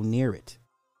won't go near it.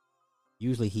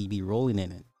 Usually he'd be rolling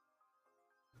in it,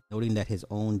 noting that his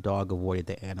own dog avoided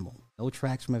the animal. No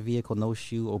tracks from a vehicle, no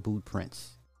shoe or boot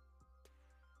prints.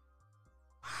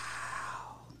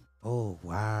 Wow. Oh,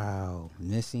 wow.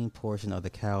 Missing portion of the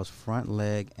cow's front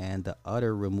leg and the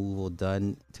udder removal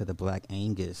done to the Black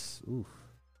Angus. Oof.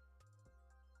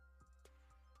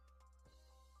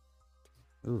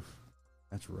 Oof,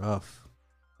 that's rough.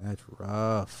 That's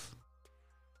rough.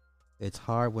 It's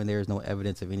hard when there's no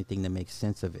evidence of anything that makes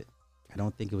sense of it. I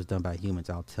don't think it was done by humans.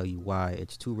 I'll tell you why.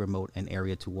 It's too remote an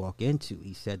area to walk into.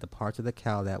 He said the parts of the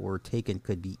cow that were taken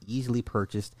could be easily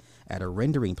purchased at a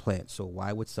rendering plant. So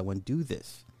why would someone do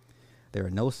this? There are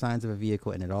no signs of a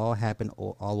vehicle, and it all happened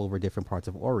all over different parts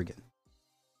of Oregon.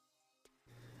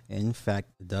 In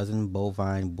fact, a dozen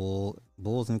bovine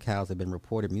bulls and cows have been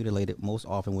reported mutilated, most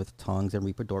often with tongues and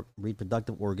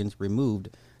reproductive organs removed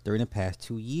during the past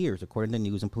 2 years, according to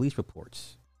news and police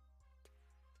reports.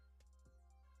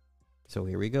 So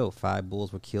here we go. 5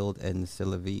 bulls were killed in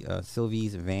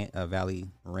Sylvie's Valley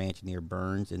Ranch near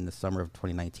Burns in the summer of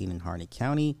 2019 in Harney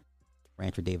County.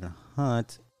 Rancher David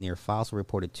Hunt near Fossil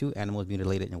reported 2 animals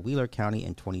mutilated in Wheeler County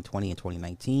in 2020 and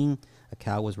 2019. A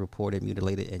cow was reported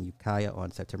mutilated in Ukiah on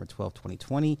September 12,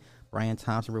 2020. Brian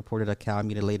Thompson reported a cow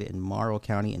mutilated in Morrow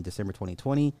County in December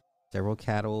 2020. Several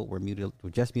cattle were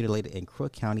just mutilated in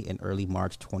Crook County in early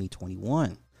March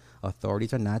 2021.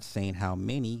 Authorities are not saying how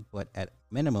many, but at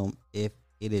minimum, if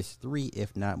it is 3,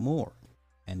 if not more.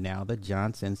 And now the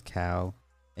Johnson's cow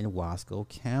in Wasco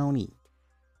County.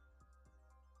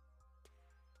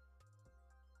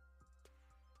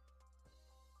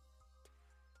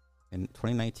 In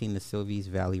 2019, the Sylvie's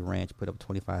Valley Ranch put up a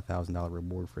 $25,000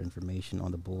 reward for information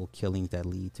on the bull killings that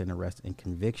lead to an arrest and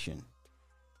conviction.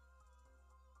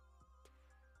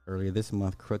 Earlier this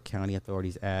month, Crook County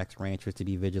authorities asked ranchers to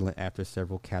be vigilant after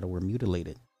several cattle were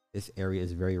mutilated. This area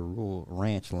is very rural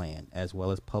ranch land, as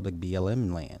well as public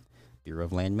BLM land. Bureau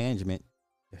of Land Management.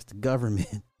 That's the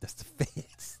government. That's the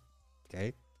feds.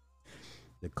 Okay.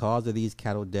 The cause of these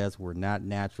cattle deaths were not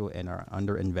natural and are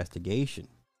under investigation.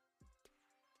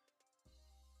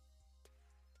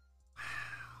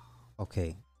 Wow.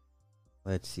 Okay.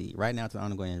 Let's see. Right now, it's an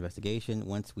ongoing investigation.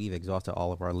 Once we've exhausted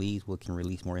all of our leads, we can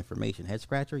release more information. Head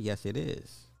scratcher? Yes, it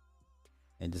is.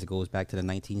 And this goes back to the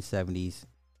 1970s.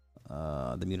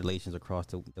 The mutilations across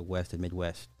the West and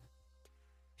Midwest.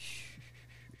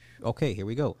 Okay, here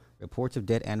we go. Reports of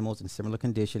dead animals in similar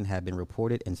condition have been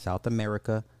reported in South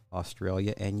America,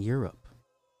 Australia, and Europe.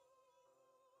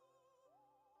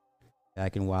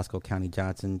 Back in Wasco County,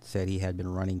 Johnson said he had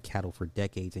been running cattle for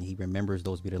decades, and he remembers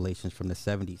those mutilations from the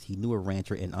 70s. He knew a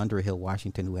rancher in Underhill,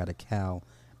 Washington, who had a cow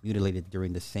mutilated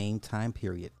during the same time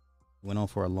period. It went on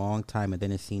for a long time, and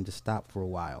then it seemed to stop for a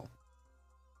while.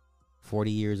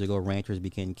 40 years ago, ranchers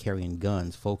began carrying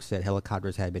guns. Folks said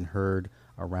helicopters had been heard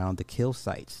around the kill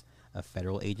sites. A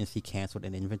federal agency canceled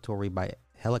an inventory by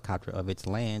helicopter of its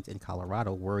lands in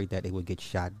Colorado, worried that it would get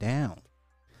shot down.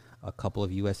 A couple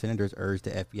of U.S. senators urged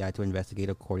the FBI to investigate,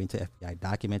 according to FBI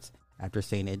documents. After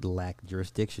saying it lacked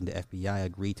jurisdiction, the FBI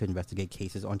agreed to investigate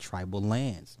cases on tribal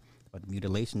lands, but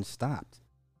mutilations stopped.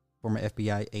 Former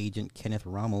FBI agent Kenneth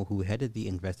Rommel, who headed the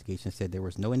investigation, said there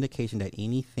was no indication that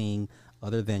anything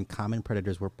other than common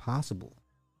predators were possible.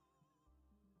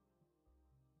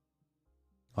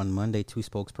 On Monday, two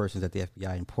spokespersons at the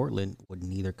FBI in Portland would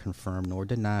neither confirm nor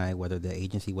deny whether the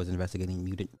agency was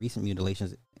investigating recent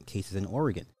mutilations cases in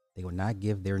Oregon. They will not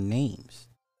give their names.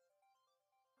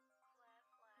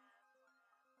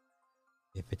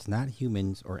 If it's not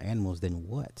humans or animals, then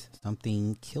what?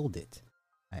 Something killed it.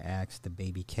 I asked the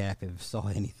baby calf if it saw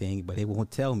anything, but it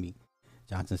won't tell me,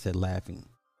 Johnson said, laughing.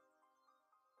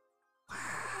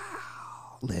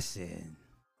 Wow. Listen.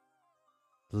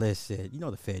 You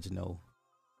know the feds know.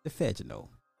 The feds know.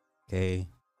 Okay?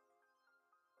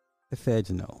 The feds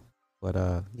know. But,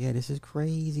 yeah, this is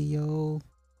crazy, yo.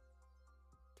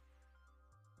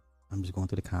 I'm just going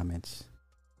through the comments.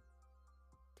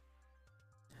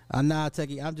 I'm not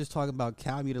taking. I'm just talking about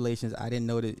cow mutilations. I didn't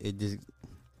know that it just,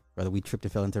 brother. We tripped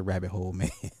and fell into a rabbit hole, man.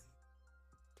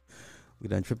 We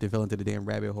done tripped and fell into the damn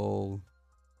rabbit hole.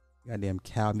 Goddamn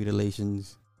cow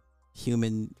mutilations,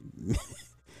 human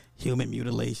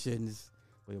mutilations.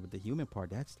 But the human part,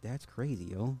 that's crazy,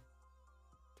 yo.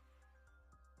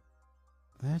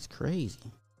 That's crazy.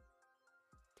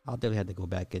 I'll definitely have to go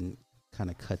back and kind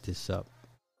of cut this up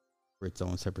for its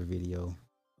own separate video.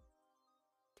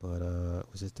 But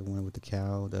was this the one with the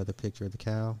cow? The other picture of the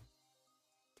cow?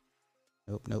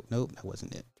 Nope. That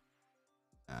wasn't it.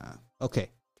 Okay.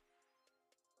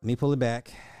 Let me pull it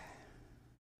back.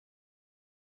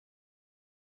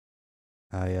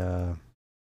 Well,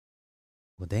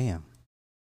 damn.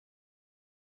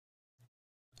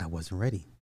 I wasn't ready.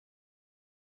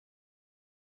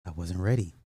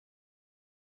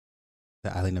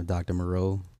 The Island of Dr.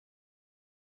 Moreau.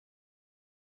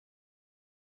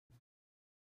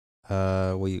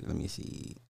 Let me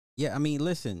see. Yeah, I mean,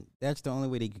 listen, that's the only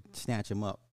way they can snatch him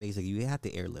up. Basically, you have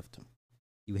to airlift him.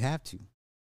 You have to.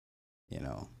 You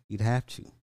know, you'd have to.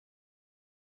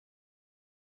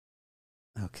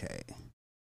 Okay.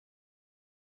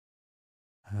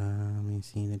 Let me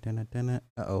see.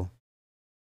 Uh-oh.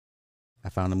 I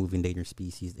found a movie Endangered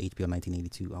Species, HBO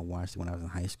 1982. I watched it when I was in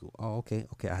high school. Oh, okay.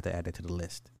 I have to add that to the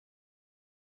list.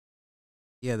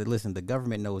 Yeah, listen, the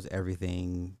government knows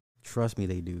everything. Trust me,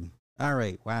 they do. All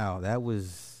right. Wow, that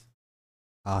was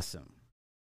awesome.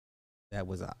 That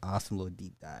was an awesome little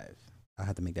deep dive. I'll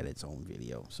have to make that its own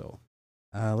video. So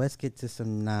let's get to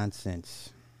some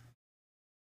nonsense.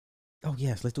 Oh,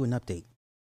 yes, let's do an update.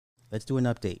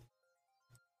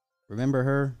 Remember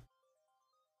her?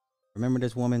 Remember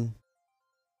this woman?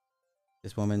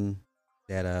 This woman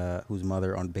that whose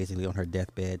mother on her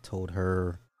deathbed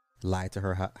lied to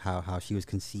her how she was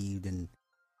conceived and,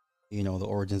 you know, the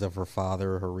origins of her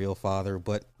father, her real father.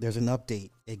 But there's an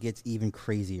update. It gets even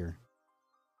crazier.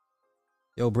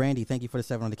 Yo, Brandy, thank you for the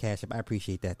 7 on the Cash App. I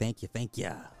appreciate that. Thank you.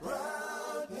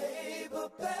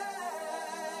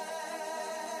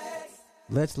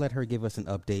 Let's let her give us an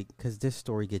update, because this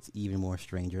story gets even more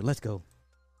stranger. Let's go.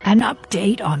 An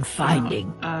update on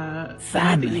finding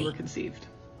family. That you were conceived.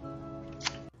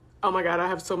 Oh my God, I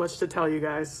have so much to tell you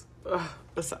guys.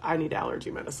 Listen, I need allergy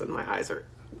medicine. My eyes are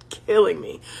killing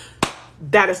me.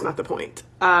 That is not the point.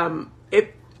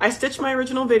 I stitched my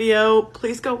original video.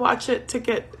 Please go watch it to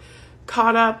get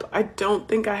caught up. I don't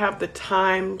think I have the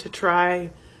time to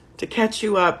try to catch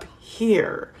you up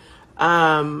here.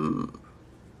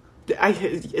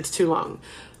 It's too long.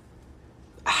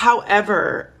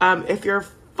 However, if you're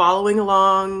following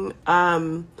along,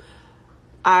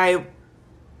 I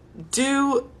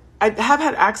I have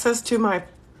had access to my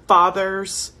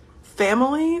father's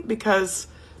family because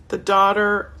the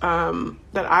daughter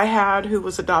that I had, who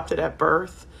was adopted at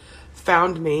birth,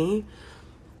 found me.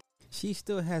 She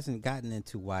still hasn't gotten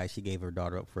into why she gave her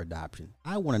daughter up for adoption.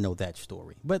 I want to know that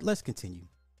story, but let's continue.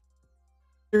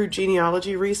 Through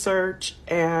genealogy research,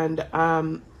 and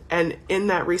in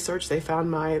that research, they found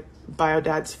my bio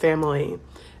dad's family.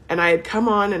 And I had come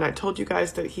on and I told you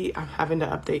guys that I'm having to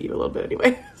update you a little bit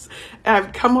anyways. And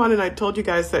I've come on and I told you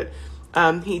guys that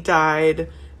he died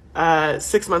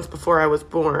 6 months before I was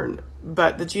born.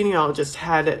 But the genealogist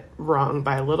had it wrong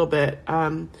by a little bit.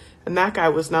 And that guy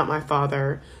was not my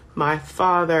father. My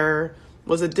father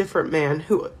was a different man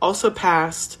who also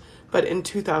passed, but in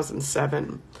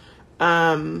 2007.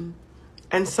 And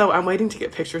so I'm waiting to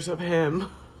get pictures of him.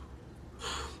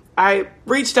 I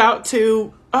reached out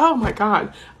to, oh my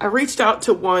God, I reached out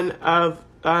to one of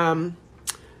the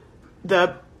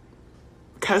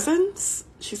cousins,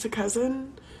 she's a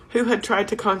cousin, who had tried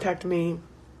to contact me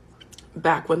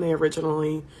back when they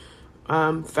originally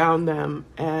found them,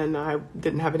 and I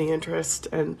didn't have any interest.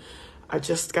 And I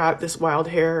just got this wild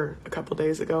hair a couple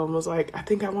days ago and was like, I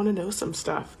think I want to know some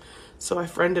stuff. So I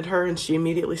friended her and she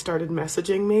immediately started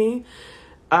messaging me.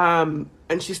 And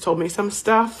she's told me some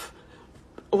stuff.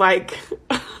 Like,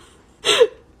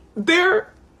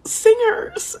 they're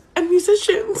singers and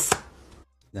musicians.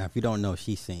 Now, if you don't know,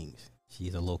 she sings.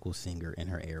 She's a local singer in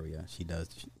her area.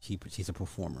 She's a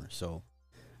performer. So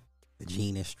the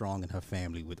gene is strong in her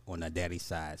family on her daddy's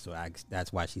side. So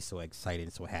that's why she's so excited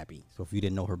and so happy. So if you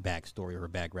didn't know her backstory or her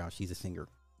background, she's a singer.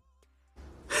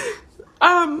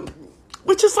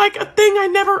 Which is like a thing I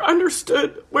never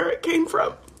understood where it came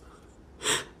from.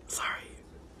 Sorry.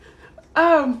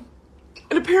 And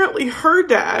apparently her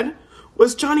dad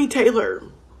was Johnny Taylor,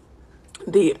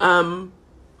 the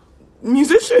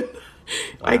musician.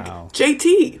 Wow. Like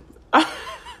JT.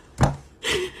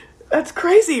 That's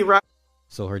crazy, right?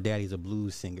 So her daddy's a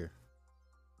blues singer.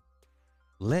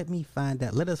 Let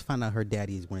us find out her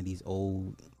daddy is one of these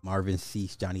old Marvin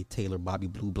Cease, Johnny Taylor, Bobby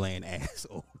Blue Bland ass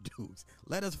old dudes.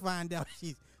 Let us find out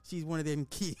she's one of them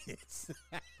kids.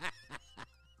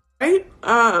 Right?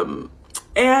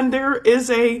 And there is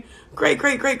a great,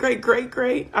 I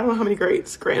don't know how many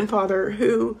greats, grandfather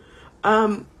who,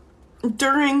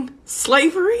 during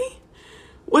slavery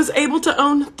was able to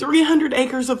own 300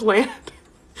 acres of land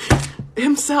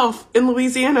himself in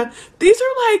Louisiana. These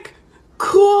are like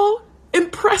cool,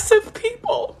 impressive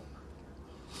people.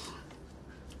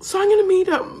 So I'm going to meet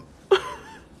him.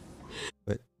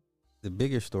 But the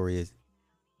bigger story is,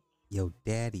 yo,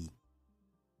 daddy,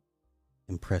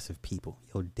 impressive people.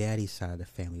 Your daddy's side of the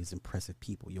family is impressive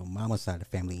people. Your mama's side of the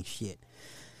family ain't shit.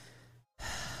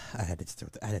 I had to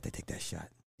take that shot.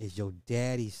 It's your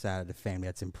daddy's side of the family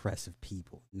that's impressive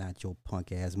people, not your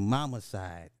punk ass mama's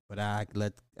side. But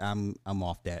I'm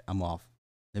off that. I'm off.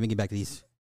 Let me get back to these.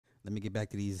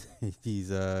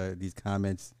 These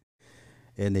comments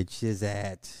and the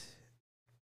chizat.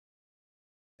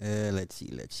 Let's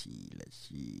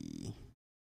see.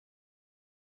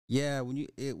 Yeah, when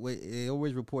it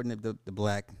always reporting the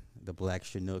black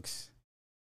Chinooks.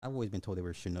 I've always been told they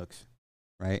were Chinooks,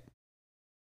 right?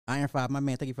 Iron 5, my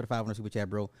man, thank you for the 500 super chat,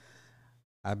 bro.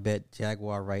 I bet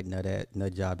Jaguar right now that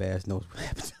nut job ass knows what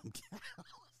happened to him.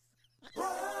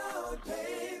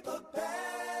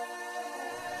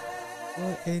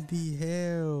 What in the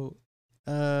hell?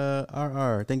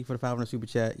 RR, thank you for the 500 super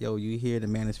chat. Yo, you hear the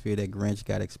manosphere that Grinch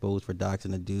got exposed for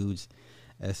doxing the dudes.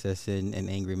 SSN and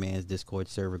Angry Man's Discord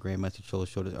server, Grandmaster Troll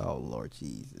shoulders. Oh, Lord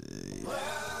Jesus.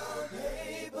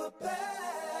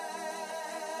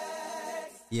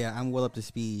 Yeah, I'm well up to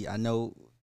speed. I know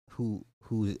whose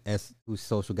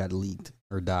social got leaked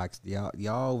or doxed.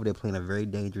 Y'all over there playing a very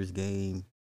dangerous game.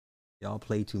 Y'all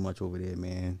play too much over there,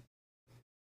 man.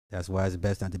 That's why it's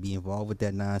best not to be involved with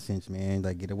that nonsense, man.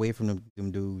 Like, get away from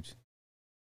them dudes.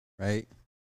 Right?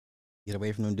 Get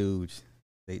away from them dudes.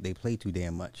 They play too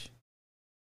damn much.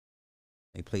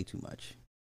 They play too much.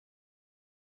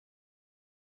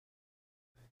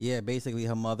 Yeah, basically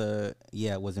her mother,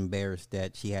 was embarrassed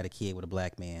that she had a kid with a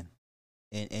black man.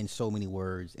 In so many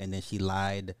words. And then she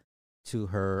lied to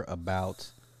her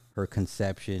about her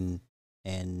conception.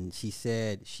 And she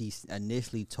said she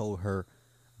initially told her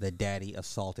the daddy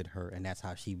assaulted her, and that's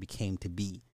how she became to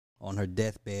be. On her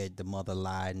deathbed, the mother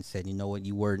lied and said, "You know what?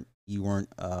 You weren't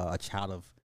a child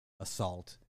of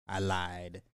assault. I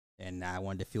lied, and I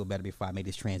wanted to feel better before I made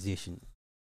this transition."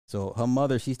 So her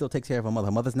mother, she still takes care of her mother.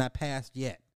 Her mother's not passed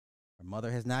yet. Her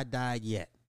mother has not died yet.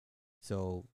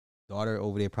 So daughter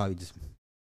over there probably just,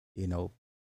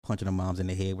 punching their moms in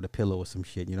the head with a pillow or some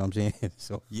shit. You know what I'm saying?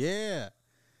 So yeah,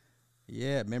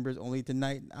 members only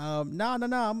tonight. No. I'm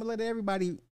gonna let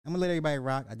everybody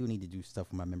rock. I do need to do stuff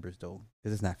for my members though,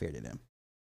 because it's not fair to them.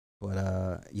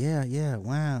 But yeah.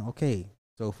 Wow. Okay.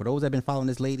 So for those that have been following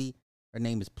this lady, her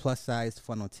name is Plus Size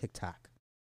Fun on TikTok.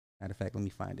 Matter of fact, let me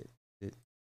find it. The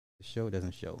show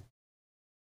doesn't show.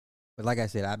 But like I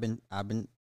said,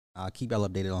 I'll keep y'all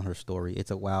updated on her story.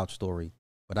 It's a wild story.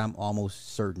 But I'm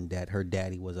almost certain that her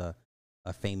daddy was a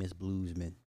famous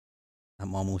bluesman.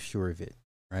 I'm almost sure of it,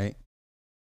 right?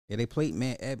 Yeah, they played,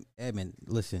 man, Edmund,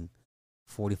 listen,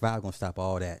 45 gonna stop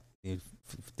all that.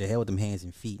 The hell with them hands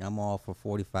and feet. I'm all for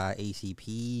 45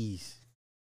 ACPs.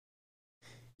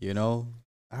 You know?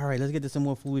 All right, let's get to some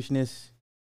more foolishness.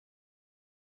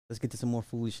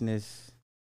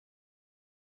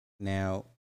 Now,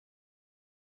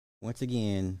 once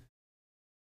again,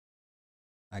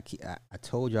 I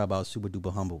told y'all about Super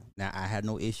Duper Humble. Now, I had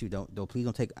no issue. Please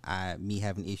don't take me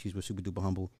having issues with Super Duper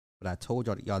Humble. But I told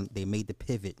y'all they made the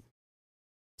pivot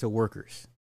to workers.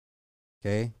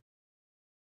 Okay?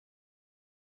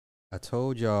 I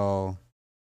told y'all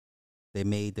they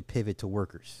made the pivot to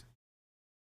workers.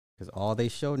 Because all they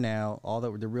show now, all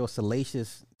the real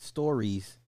salacious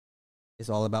stories, is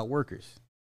all about workers.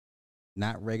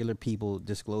 Not regular people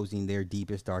disclosing their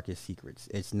deepest, darkest secrets.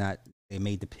 It's not, they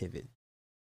made the pivot.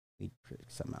 Let me put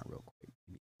something out real quick.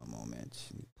 Give me a moment.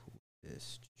 Let me pull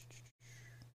this.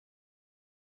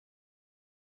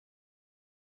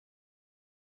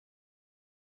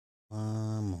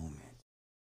 One moment.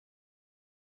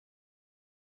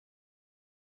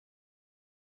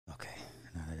 Okay,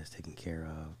 now that is taken care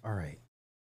of. All right.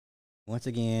 Once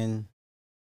again,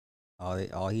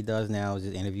 all he does now is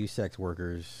just interview sex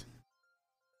workers.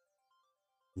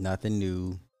 Nothing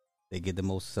new. They get the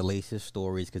most salacious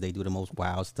stories because they do the most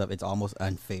wild stuff. It's almost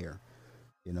unfair.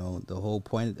 You know, the whole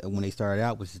point when they started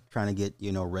out was trying to get,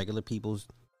 regular people's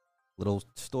little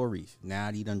stories. Now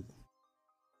you done.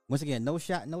 Once again, no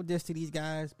shot, no diss to these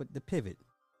guys, but the pivot.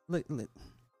 Look.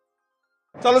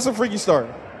 Tell us a freaky story.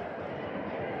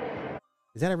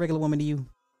 Is that a regular woman to you?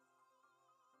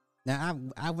 Now,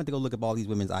 I went to go look up all these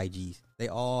women's IGs. They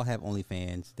all have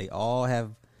OnlyFans. They all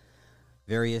have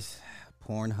various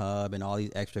Pornhub and all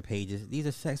these extra pages. These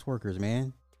are sex workers,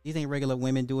 man. These ain't regular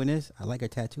women doing this. I like her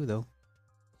tattoo, though.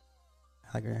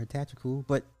 I like her tattoo, cool.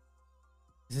 But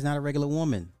this is not a regular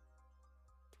woman.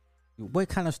 What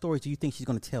kind of stories do you think she's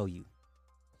going to tell you?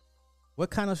 What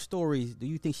kind of stories do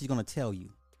you think she's going to tell you?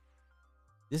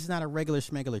 This is not a regular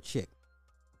schmegular chick.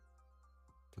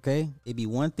 Okay? It'd be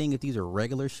one thing if these are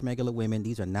regular schmegular women.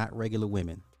 These are not regular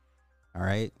women. All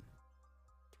right?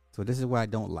 So this is what I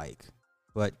don't like.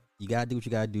 But you got to do what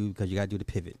you got to do because you got to do the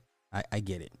pivot. I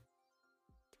get it.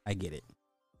 I get it.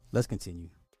 Let's continue.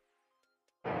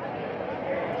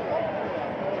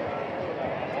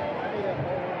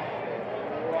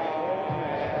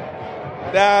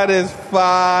 That is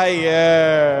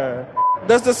fire.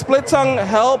 Does the split tongue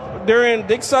help during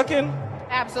dick sucking?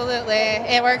 Absolutely.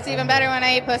 It works even better when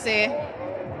I eat pussy.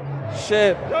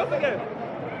 Shit. Once again.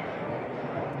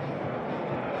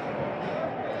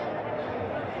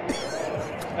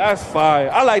 That's fire.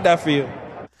 I like that for you.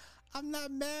 I'm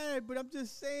not mad, but I'm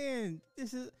just saying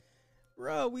this is,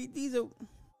 bro. These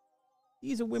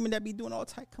are women that be doing all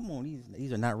type. Come on,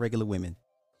 these are not regular women.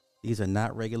 These are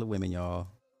not regular women, y'all.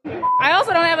 I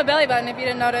also don't have a belly button, if you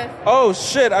didn't notice. Oh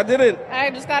shit, I didn't. I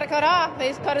just got it cut off. They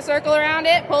just cut a circle around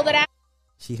it, pulled it out.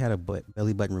 She had a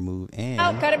belly button removed and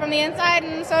Cut it from the inside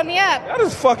and sewed me up. That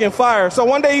is fucking fire. So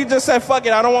one day you just said, fuck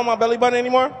it, I don't want my belly button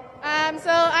anymore? So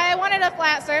I wanted a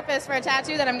flat surface for a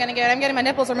tattoo that I'm going to get. I'm getting my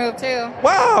nipples removed, too.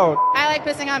 Wow. I like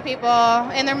pissing on people,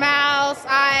 in their mouths,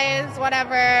 eyes,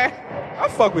 whatever. I'll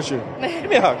fuck with you. Give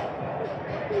me a hug.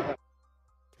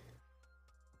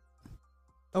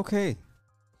 Okay.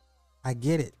 I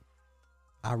get it.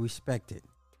 I respect it.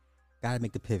 Gotta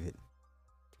make the pivot.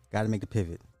 Gotta make the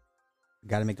pivot.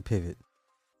 Gotta make the pivot.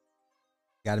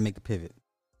 Gotta make the pivot.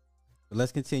 But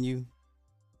let's continue.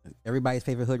 Everybody's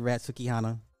favorite hood rat,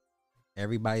 Sukihana.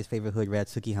 Everybody's favorite hood rat,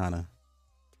 Sukihana.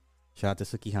 Shout out to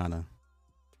Sukihana.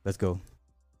 Let's go.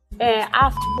 And I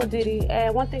f with Diddy.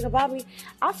 And one thing about me,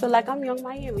 I feel like I'm Young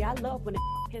Miami. I love when they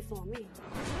piss on me.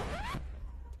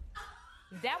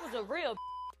 That was a real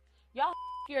y'all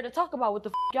scared to talk about what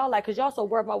the y'all like, because y'all so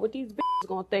worried about what these bitches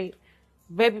gonna think.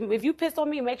 Baby, if you piss on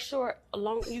me, make sure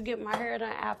you get my hair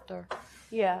done after.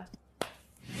 Yeah.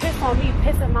 Piss on me,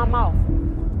 piss in my mouth.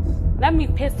 Let me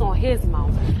piss on his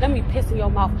mouth. Let me piss in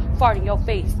your mouth, fart in your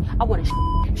face. I want to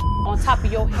on top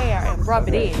of your hair and rub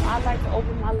it in. I like to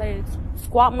open my legs,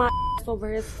 squat my ass over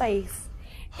his face,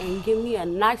 and give me a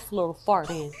nice little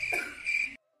fart in.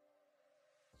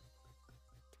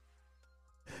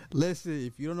 Listen,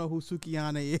 if you don't know who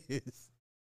Sukihana is,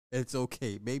 it's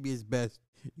okay. Maybe it's best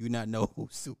you not know who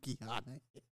Sukihana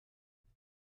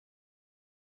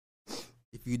is.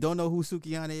 If you don't know who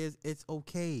Sukihana is, it's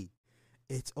okay.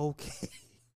 It's okay.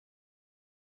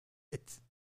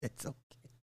 It's okay.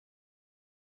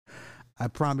 I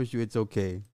promise you, it's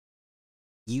okay.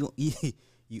 You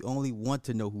you only want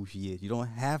to know who she is. You don't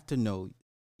have to know.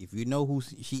 If you know who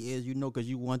she is, you know because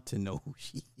you want to know who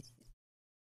she is.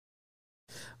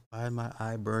 Why is my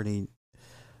eye burning?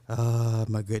 Oh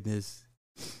my goodness.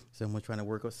 Someone trying to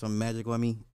work on some magic on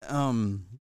me.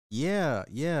 Yeah.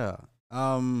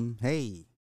 Hey.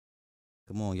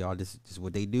 Come on, y'all. This is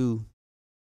what they do.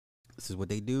 This is what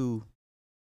they do.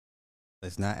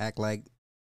 Let's not act like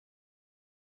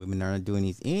women aren't doing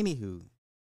these. Anywho.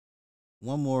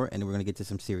 One more and then we're gonna get to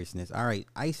some seriousness. All right,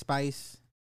 Ice Spice.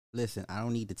 Listen, I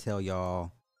don't need to tell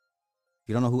y'all. If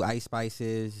you don't know who Ice Spice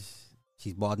is,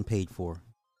 she's bought and paid for.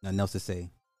 Nothing else to say.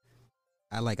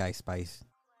 I like Ice Spice.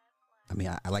 I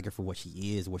mean, I like her for what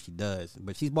she is, what she does.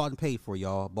 But she's bought and paid for,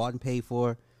 y'all. Bought and paid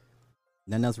for.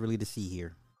 Nothing else really to see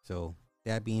here. So,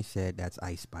 that being said, that's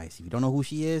Ice Spice. If you don't know who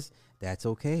she is, that's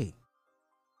okay.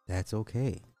 That's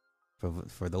okay.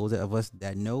 For those of us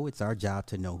that know, it's our job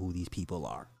to know who these people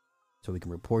are. So we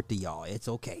can report to y'all. It's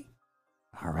okay.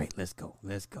 All right, let's go.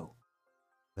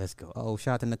 Oh,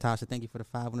 shout out to Natasha. Thank you for the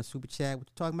 5 on the super chat. What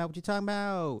you talking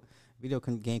about? Video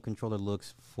game controller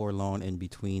looks forlorn in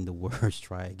between the words.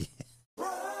 Try again.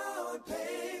 Brown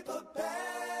paper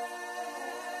bag.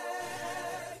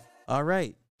 All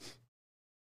right.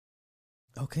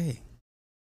 Okay.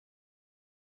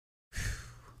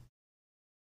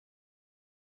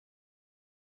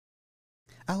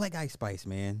 I like Ice Spice,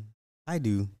 man. I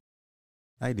do.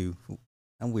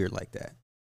 I'm weird like that.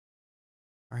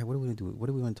 All right, what are we gonna do? What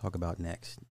do we want to talk about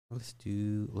next? Let's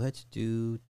do.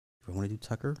 Do I want to do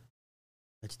Tucker?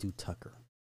 Let's do Tucker.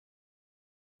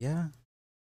 Yeah.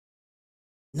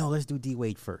 No, let's do D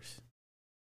Wade first.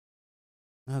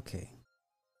 Okay.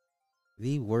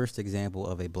 The worst example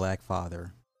of a black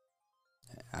father.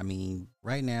 I mean,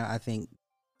 right now, I think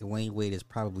Dwayne Wade is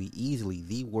probably easily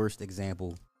the worst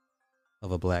example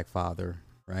of a black father,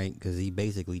 right? Because he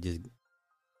basically just.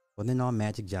 Well, then on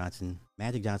Magic Johnson.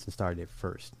 Magic Johnson started it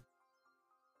first.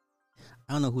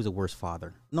 I don't know who's a worse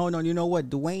father. No, you know what?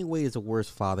 Dwayne Wade is a worse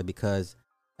father because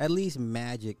at least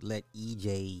Magic let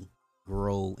EJ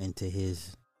grow into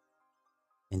his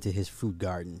fruit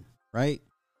garden, right?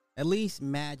 At least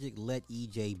Magic let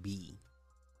EJ be.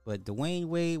 But Dwayne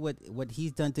Wade, what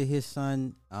he's done to his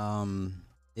son,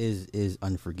 is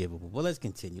unforgivable. Well, let's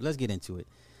continue. Let's get into it.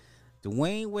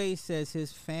 Dwayne Wade says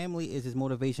his family is his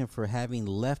motivation for having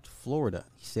left Florida.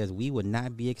 He says we would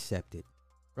not be accepted.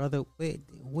 Brother,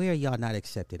 where are y'all not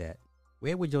accepted at?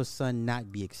 Where would your son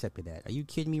not be accepted at? Are you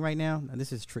kidding me right now?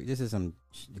 This is some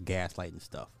gaslighting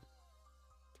stuff.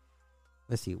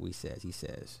 Let's see what he says. He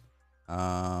says,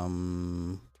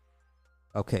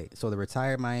 okay, so the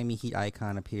retired Miami Heat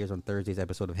icon appears on Thursday's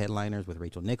episode of Headliners with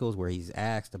Rachel Nichols, where he's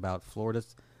asked about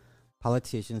Florida's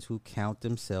politicians who count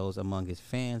themselves among his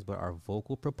fans but are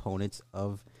vocal proponents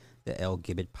of the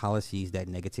LGBT policies that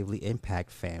negatively impact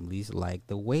families like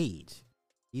the Wades.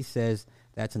 He says,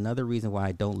 that's another reason why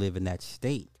I don't live in that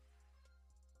state.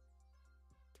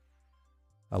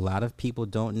 A lot of people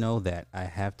don't know that I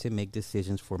have to make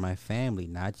decisions for my family,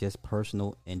 not just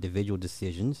personal individual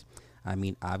decisions. I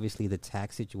mean, obviously the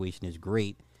tax situation is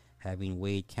great. Having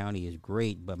Wade County is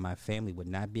great, but my family would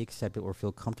not be accepted or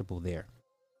feel comfortable there.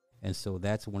 And so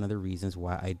that's one of the reasons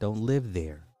why I don't live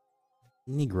there.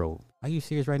 Negro, are you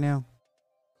serious right now?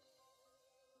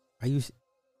 Are you?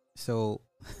 So,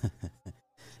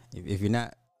 if you're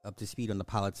not up to speed on the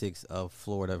politics of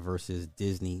Florida versus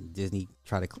Disney, Disney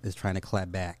is trying to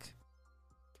clap back.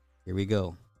 Here we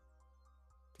go.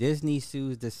 Disney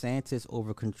sues DeSantis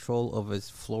over control of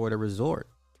its Florida resort.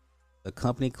 The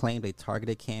company claimed a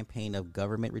targeted campaign of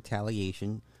government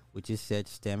retaliation, which is said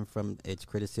stemmed from its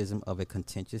criticism of a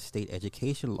contentious state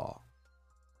education law.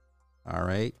 All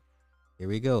right, here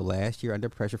we go. Last year, under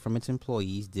pressure from its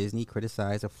employees, Disney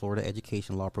criticized a Florida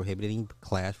education law prohibiting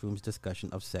classrooms' discussion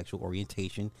of sexual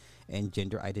orientation and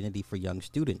gender identity for young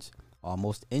students.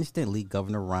 Almost instantly,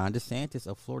 Governor Ron DeSantis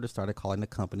of Florida started calling the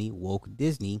company Woke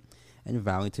Disney and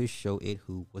vowing to show it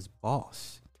who was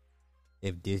boss.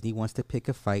 If Disney wants to pick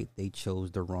a fight, they chose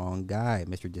the wrong guy,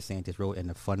 Mr. DeSantis wrote in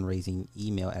a fundraising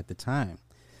email at the time.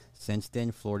 Since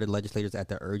then, Florida legislators, at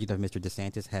the urging of Mr.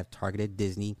 DeSantis, have targeted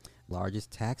Disney,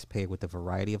 largest taxpayer, with a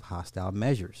variety of hostile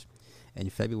measures. In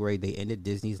February, they ended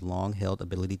Disney's long-held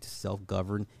ability to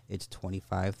self-govern its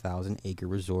 25,000-acre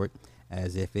resort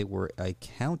as if it were a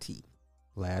county.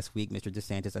 Last week, Mr.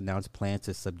 DeSantis announced plans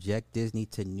to subject Disney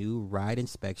to new ride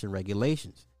inspection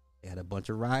regulations. They had a bunch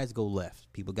of rides go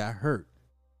left. People got hurt.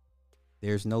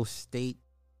 There's no state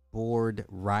board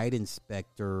ride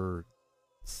inspector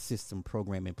system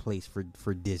program in place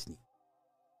for Disney.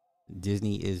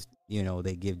 Disney is,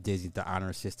 they give Disney the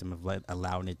honor system of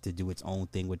allowing it to do its own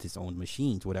thing with its own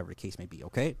machines, whatever the case may be,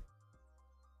 okay?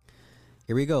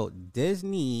 Here we go.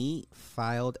 Disney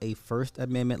filed a First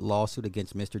Amendment lawsuit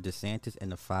against Mr. DeSantis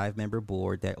and the 5-member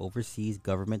board that oversees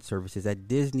government services at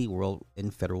Disney World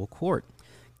in federal court,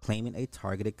 claiming a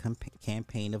targeted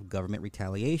campaign of government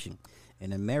retaliation.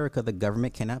 In America, the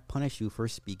government cannot punish you for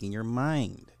speaking your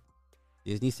mind.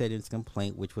 Disney said in its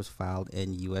complaint, which was filed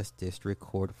in U.S. District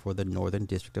Court for the Northern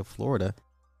District of Florida,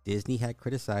 Disney had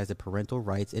criticized the parental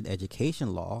rights in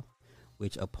education law,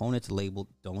 which opponents labeled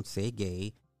Don't Say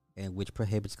Gay, and which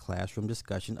prohibits classroom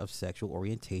discussion of sexual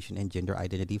orientation and gender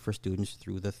identity for students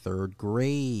through the 3rd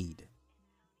grade.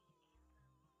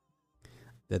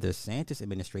 The DeSantis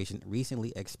administration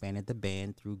recently expanded the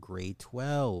ban through grade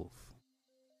 12.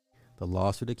 The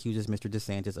lawsuit accuses Mr.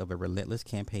 DeSantis of a relentless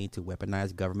campaign to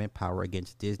weaponize government power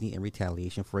against Disney in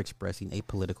retaliation for expressing a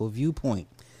political viewpoint.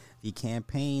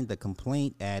 The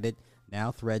complaint added,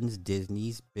 now threatens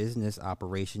Disney's business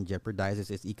operation, jeopardizes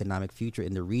its economic future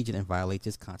in the region, and violates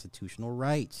its constitutional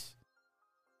rights.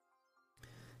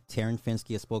 Taryn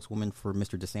Finsky, a spokeswoman for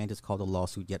Mr. DeSantis, called the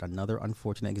lawsuit yet another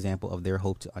unfortunate example of their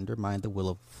hope to undermine the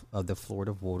will of the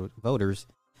Florida voters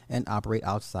and operate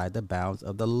outside the bounds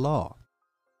of the law.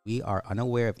 We are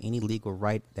unaware of any legal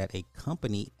right that a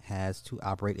company has to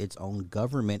operate its own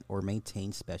government or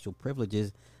maintain special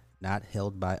privileges not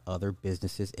held by other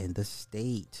businesses in the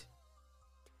state.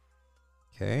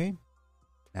 Okay.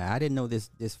 Now, I didn't know this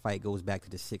fight goes back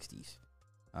to the 60s.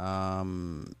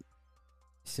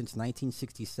 Since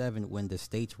 1967, when the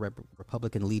state's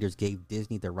Republican leaders gave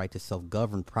Disney the right to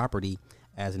self-govern property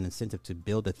as an incentive to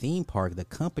build a theme park, the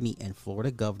company and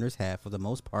Florida governors have, for the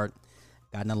most part,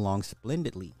 gotten along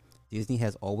splendidly. Disney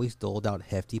has always doled out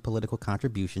hefty political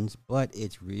contributions, but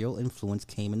its real influence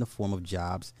came in the form of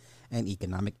jobs and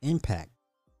economic impact.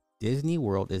 Disney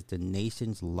World is the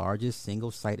nation's largest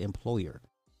single-site employer.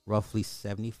 Roughly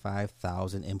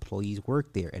 75,000 employees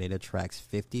work there, and it attracts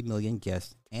 50 million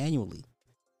guests annually,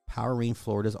 powering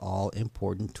Florida's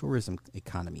all-important tourism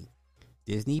economy.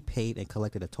 Disney paid and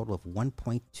collected a total of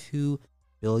 $1.2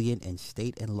 billion in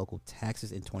state and local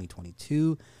taxes in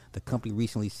 2022. The company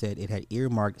recently said it had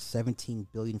earmarked $17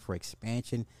 billion for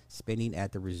expansion spending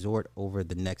at the resort over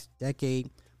the next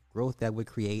decade, growth that would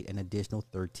create an additional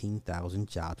 13,000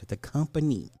 jobs at the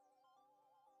company.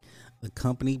 The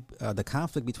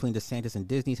conflict between DeSantis and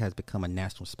Disney has become a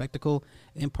national spectacle,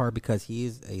 in part because he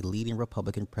is a leading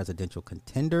Republican presidential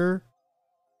contender.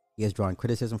 He has drawn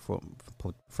criticism from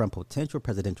potential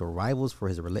presidential rivals for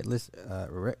his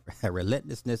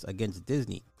relentlessness against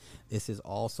Disney. This is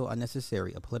also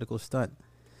unnecessary, a political stunt.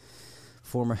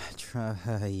 Former Trump,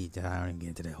 I don't even get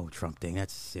into that whole Trump thing.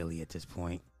 That's silly at this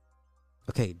point.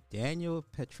 Okay, Daniel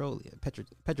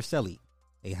Petrocelli,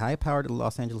 a high-powered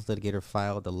Los Angeles litigator,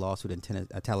 filed the lawsuit in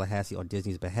Tallahassee on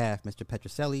Disney's behalf. Mr.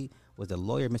 Petrocelli was the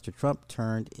lawyer Mr. Trump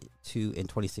turned to in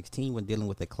 2016 when dealing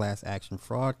with a class action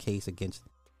fraud case against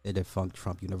the defunct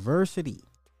Trump University.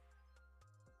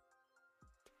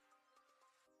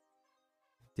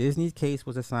 Disney's case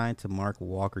was assigned to Mark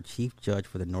Walker, Chief Judge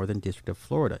for the Northern District of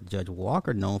Florida. Judge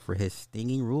Walker, known for his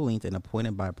stinging rulings and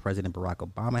appointed by President Barack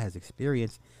Obama, has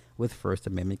experience with First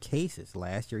Amendment cases.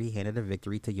 Last year, he handed a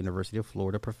victory to University of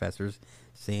Florida professors,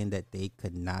 saying that they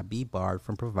could not be barred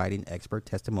from providing expert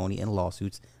testimony in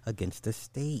lawsuits against the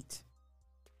state.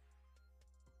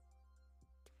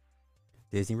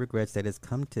 Disney regrets that it's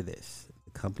come to this.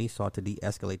 The company sought to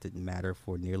de-escalate the matter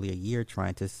for nearly a year,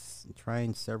 trying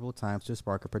several times to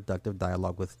spark a productive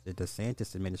dialogue with the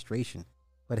DeSantis administration.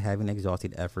 But having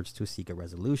exhausted efforts to seek a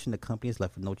resolution, the company is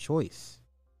left with no choice.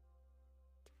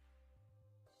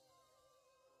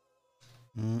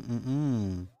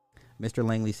 Mr.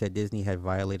 Langley said Disney had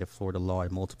violated Florida law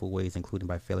in multiple ways, including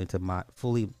by failing to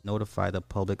fully notify the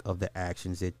public of the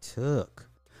actions it took.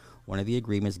 One of the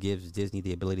agreements gives Disney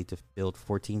the ability to build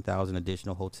 14,000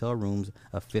 additional hotel rooms,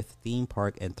 a 5th theme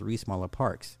park, and 3 smaller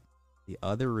parks. The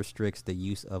other restricts the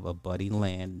use of abutting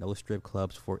land, no strip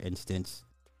clubs, for instance.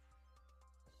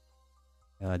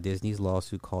 Disney's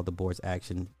lawsuit called the board's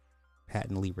action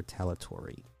patently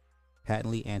retaliatory,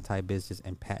 patently anti-business,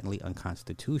 and patently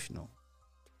unconstitutional.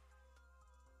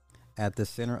 At the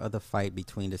center of the fight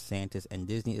between DeSantis and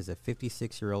Disney is a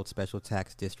 56-year-old special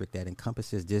tax district that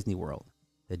encompasses Disney World.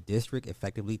 The district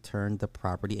effectively turned the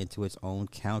property into its own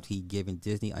county, giving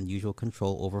Disney unusual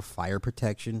control over fire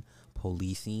protection,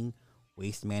 policing,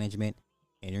 waste management,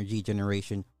 energy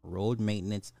generation, road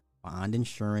maintenance, bond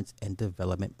insurance, and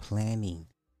development planning.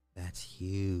 That's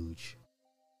huge.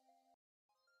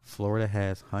 Florida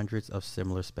has hundreds of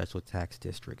similar special tax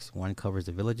districts. One covers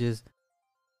the villages.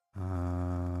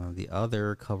 The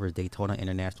other covers Daytona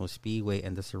International Speedway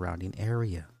and the surrounding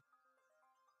area.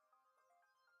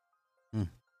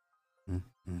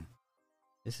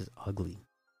 This is ugly.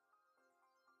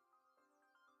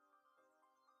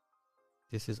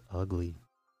 This is ugly.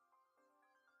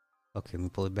 Okay, let me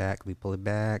pull it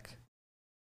back.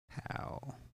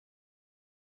 How?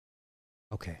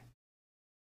 Okay.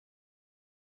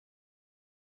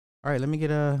 All right, let me get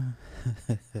let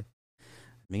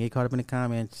me get caught up in the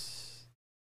comments.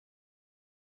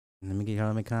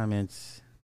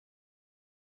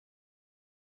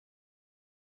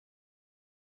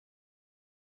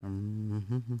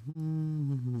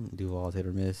 Duval's hit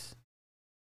or miss.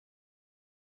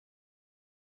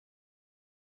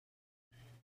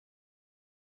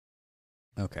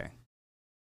 Okay.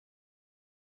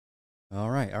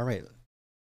 All right.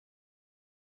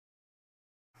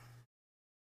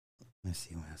 Let's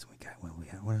see what else we got.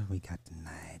 What else we got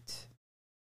tonight?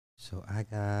 So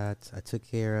I took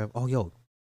care of. Oh, yo,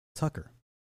 Tucker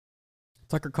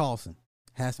Carlson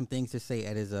has some things to say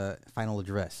at his final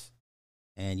address.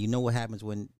 And you know what happens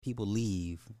when people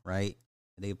leave, right?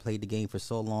 They played the game for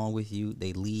so long with you.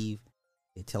 They leave.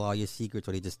 They tell all your secrets,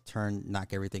 or they just knock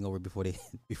everything over before they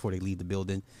leave the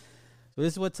building. So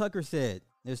this is what Tucker said.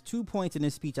 There's 2 points in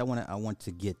this speech I want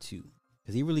to get to,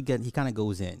 because he kind of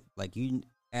goes in like you.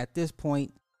 At this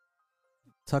point,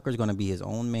 Tucker's going to be his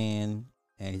own man,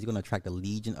 and he's going to attract a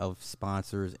legion of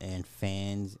sponsors and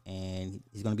fans, and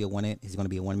he's going to be a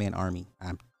one-man army.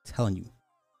 I'm telling you.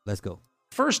 Let's go.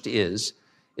 First is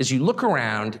you look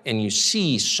around and you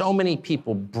see so many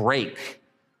people break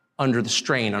under the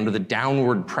strain, under the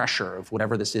downward pressure of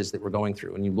whatever this is that we're going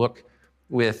through. And you look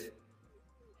with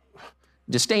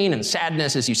disdain and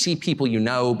sadness as you see people you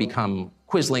know become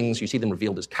quislings, you see them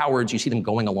revealed as cowards, you see them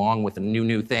going along with a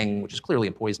new thing, which is clearly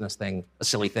a poisonous thing, a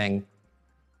silly thing,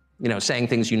 saying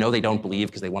things they don't believe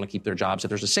because they want to keep their jobs. If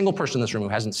there's a single person in this room who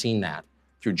hasn't seen that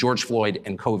through George Floyd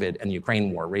and COVID and the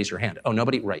Ukraine war, raise your hand. Oh,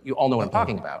 nobody? Right. You all know what I'm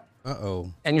talking about.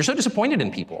 And you're so disappointed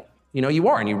in people. You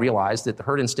are, and you realize that the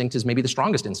herd instinct is maybe the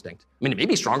strongest instinct. I mean, it may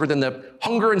be stronger than the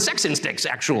hunger and sex instincts,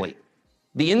 actually.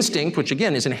 The instinct, which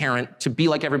again is inherent to be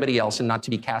like everybody else and not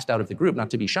to be cast out of the group, not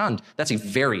to be shunned, that's a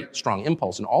very strong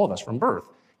impulse in all of us from birth.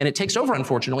 And it takes over,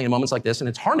 unfortunately, in moments like this, and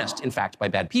it's harnessed, in fact, by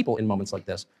bad people in moments like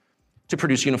this, to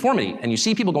produce uniformity. And you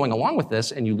see people going along with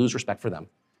this, and you lose respect for them.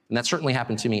 And that certainly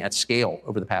happened to me at scale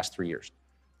over the past 3 years.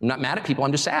 I'm not mad at people,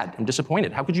 I'm just sad, I'm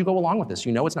disappointed. How could you go along with this?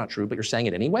 You know it's not true, but you're saying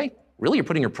it anyway? Really, you're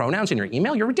putting your pronouns in your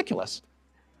email? You're ridiculous.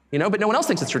 But no one else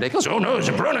thinks it's ridiculous. Oh no, it's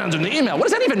your pronouns in the email. What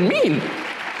does that even mean?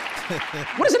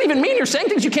 What does it even mean? You're saying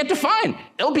things you can't define.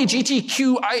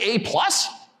 LGBTQIA+?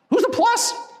 Who's the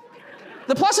plus?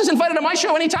 The plus is invited to my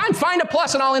show anytime. Find a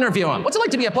plus and I'll interview him. What's it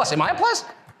like to be a plus? Am I a plus?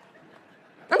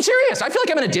 I'm serious. I feel like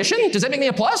I'm an addition. Does that make me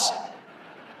a plus?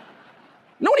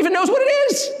 No one even knows what it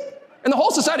is. And the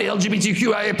whole society,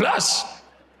 LGBTQIA+.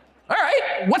 All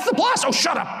right, what's the plus? Oh,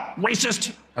 shut up,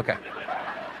 racist. Okay.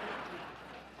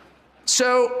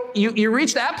 So you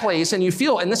reach that place and you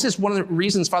feel, and this is one of the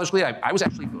reasons, Father Scalia, I was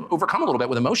actually overcome a little bit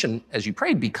with emotion as you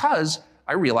prayed, because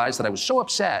I realized that I was so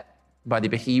upset by the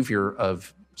behavior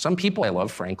of some people I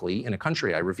love, frankly, in a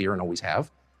country I revere and always have,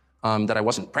 that I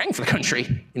wasn't praying for the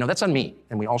country. That's on me,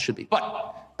 and we all should be.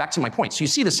 But back to my point. So you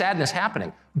see the sadness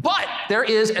happening. But there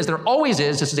is, as there always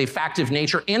is, this is a fact of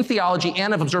nature and theology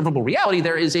and of observable reality,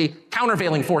 there is a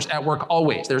countervailing force at work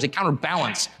always. There's a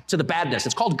counterbalance to the badness.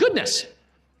 It's called goodness.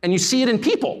 And you see it in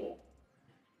people.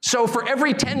 So for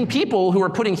every 10 people who are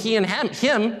putting he and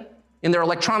him in their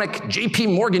electronic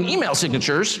JP Morgan email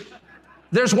signatures,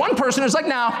 there's one person who's like,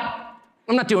 no,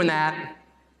 I'm not doing that.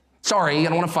 Sorry, I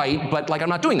don't want to fight, but I'm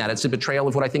not doing that. It's a betrayal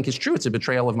of what I think is true. It's a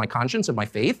betrayal of my conscience, of my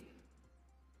faith,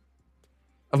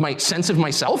 of my sense of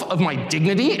myself, of my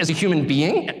dignity as a human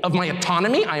being, of my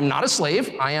autonomy. I am not a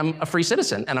slave. I am a free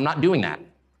citizen, and I'm not doing that.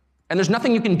 And there's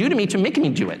nothing you can do to me to make me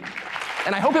do it.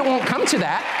 And I hope it won't come to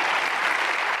that.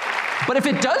 But if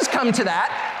it does come to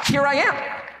that, here I am.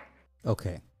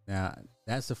 Okay, now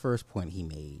that's the first point he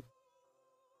made.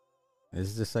 This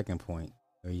is the second point,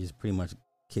 where he just pretty much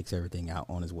kicks everything out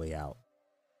on his way out.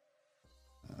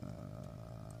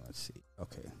 Let's see.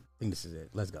 Okay, I think this is it.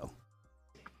 Let's go.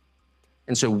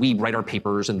 And so we write our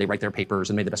papers and they write their papers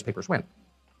and may the best papers win.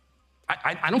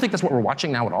 I don't think that's what we're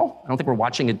watching now at all. I don't think we're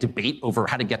watching a debate over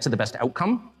how to get to the best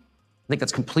outcome. I think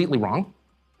that's completely wrong.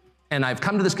 And I've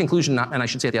come to this conclusion, and I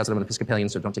should say at the outset I'm an Episcopalian,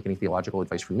 so don't take any theological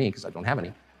advice from me because I don't have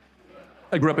any.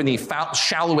 I grew up in the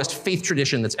shallowest faith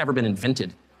tradition that's ever been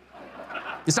invented.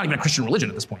 It's not even a Christian religion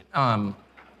at this point.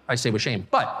 I say with shame.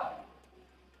 But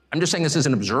I'm just saying this as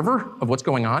an observer of what's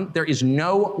going on. There is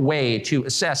no way to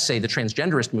assess, say, the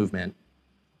transgenderist movement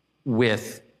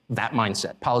with that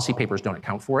mindset. Policy papers don't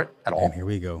account for it at all. And here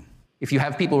we go. If you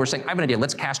have people who are saying, I have an idea,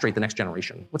 let's castrate the next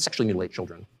generation. Let's sexually mutilate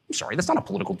children. I'm sorry, that's not a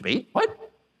political debate. What?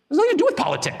 There's nothing to do with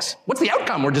politics. What's the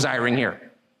outcome we're desiring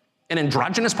here? An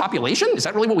androgynous population? Is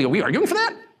that really what we arguing for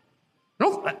that?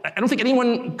 I don't think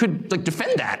anyone could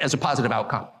defend that as a positive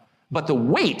outcome. But the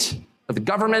weight of the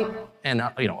government and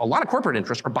a lot of corporate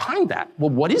interests are behind that. Well,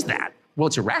 what is that? Well,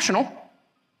 it's irrational.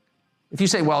 If you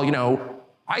say, well,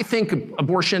 I think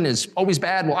abortion is always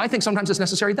bad. Well, I think sometimes it's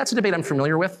necessary. That's a debate I'm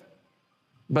familiar with.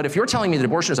 But if you're telling me that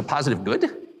abortion is a positive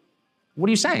good, what are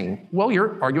you saying? Well,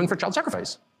 you're arguing for child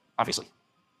sacrifice, obviously.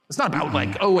 It's not about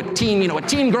a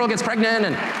teen girl gets pregnant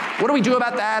and what do we do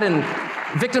about that and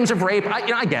victims of rape.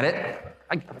 I get it.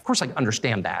 Of course I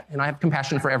understand that and I have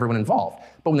compassion for everyone involved.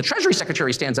 But when the Treasury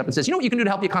Secretary stands up and says, you know what you can do to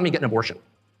help the economy, get an abortion.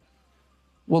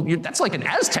 Well, that's like an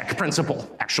Aztec principle,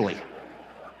 actually.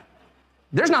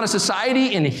 There's not a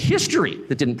society in history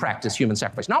that didn't practice human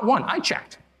sacrifice. Not one, I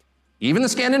checked. Even the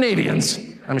Scandinavians,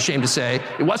 I'm ashamed to say.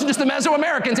 It wasn't just the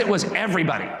Mesoamericans, it was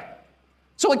everybody.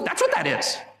 So that's what that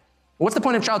is. What's the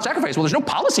point of child sacrifice? Well, there's no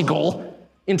policy goal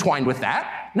entwined with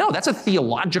that. No, that's a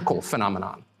theological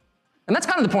phenomenon. And that's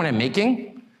kind of the point I'm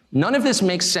making. None of this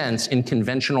makes sense in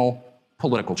conventional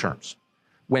political terms.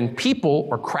 When people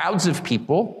or crowds of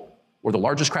people, or the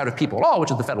largest crowd of people at all, which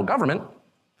is the federal government,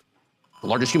 the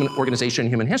largest human organization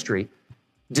in human history,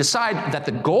 decide that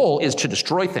the goal is to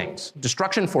destroy things,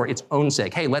 destruction for its own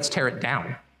sake. Hey, let's tear it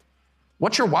down.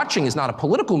 What you're watching is not a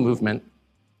political movement,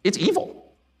 it's evil.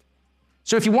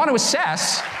 So if you want to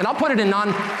assess, and I'll put it in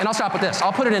I'll stop with this.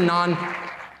 I'll put it in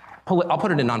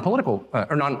non-political,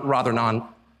 or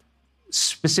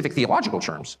non-specific theological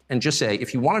terms, and just say,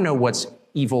 if you want to know what's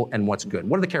evil and what's good,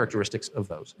 what are the characteristics of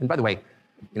those? And by the way,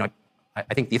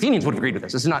 I think the Athenians would have agreed with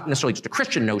this. This is not necessarily just a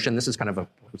Christian notion. This is kind of I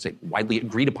would say, widely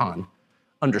agreed upon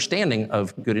understanding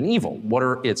of good and evil. What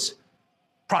are its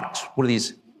products? What do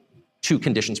these two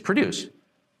conditions produce?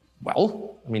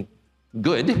 Well,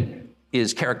 good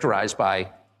is characterized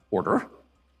by order,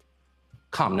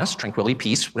 calmness, tranquility,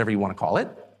 peace, whatever you want to call it,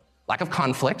 lack of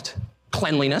conflict,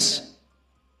 cleanliness.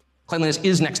 Cleanliness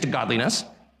is next to godliness.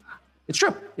 It's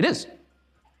true, it is.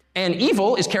 And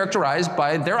evil is characterized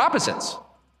by their opposites: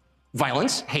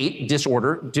 violence, hate,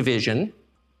 disorder, division,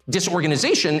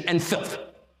 disorganization, and filth.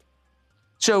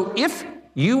 So if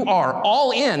you are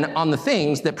all in on the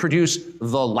things that produce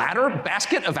the latter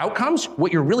basket of outcomes,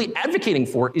 what you're really advocating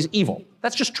for is evil.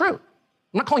 That's just true.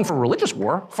 I'm not calling for religious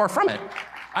war, far from it.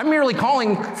 I'm merely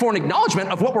calling for an acknowledgement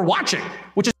of what we're watching,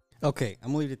 which is... Okay, I'm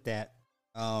gonna leave it at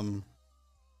that.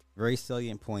 Very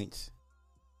salient points.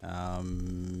 It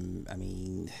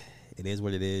is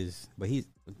what it is, but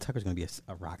Tucker's gonna be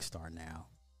a rock star now.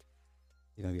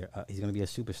 He's gonna be a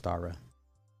superstar.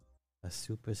 A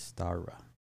superstar.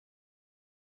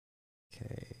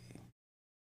 Okay.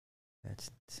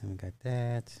 So we got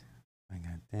that. I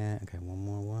got that. Okay, one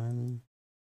more. 1,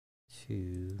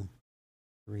 2,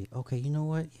 3. Okay, you know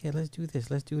what? Yeah, let's do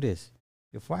this.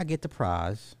 Before I get to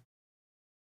Pras,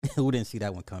 who didn't see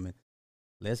that one coming?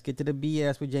 Let's get to the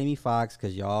BS with Jamie Foxx,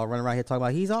 because y'all running around here talking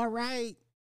about he's all right.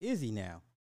 Is he now?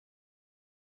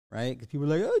 Right? Because people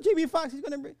are like, oh, Jamie Foxx,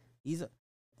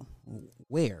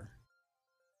 where?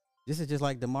 This is just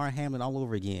like Damar Hamlin all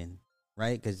over again,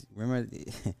 right? Because remember,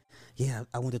 yeah,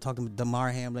 I went to talk to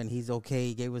Damar Hamlin. He's okay.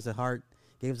 He gave us a heart,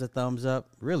 gave us a thumbs up.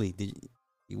 Really?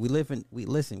 We live in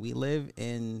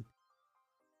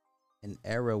an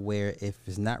era where if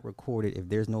it's not recorded, if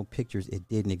there's no pictures, it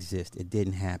didn't exist. It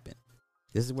didn't happen.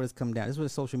 This is what it's come down. This is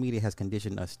what social media has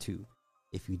conditioned us to.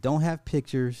 If you don't have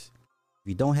pictures, if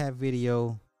you don't have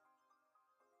video,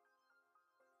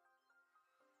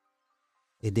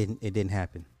 it didn't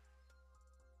happen.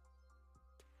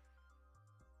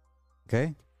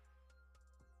 Okay?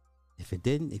 If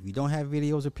you don't have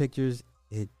videos or pictures,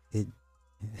 it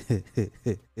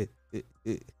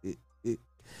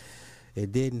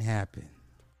didn't happen.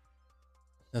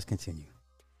 Let's continue.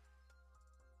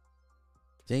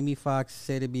 Jamie Foxx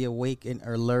said to be awake and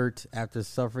alert after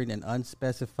suffering an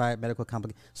unspecified medical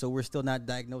complication. So we're still not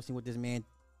diagnosing what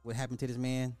happened to this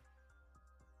man.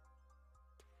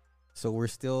 So we're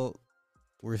still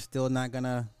not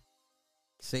gonna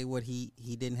say what he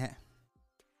didn't have.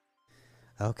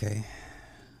 Okay.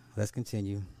 let's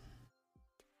continue.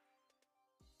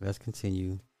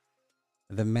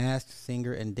 The Masked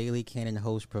Singer and Daily Canon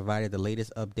host provided the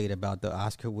latest update about the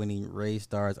Oscar-winning Ray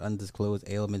star's undisclosed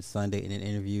ailment Sunday in an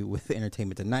interview with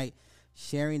Entertainment Tonight,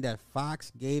 sharing that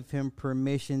Fox gave him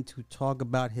permission to talk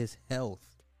about his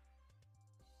health.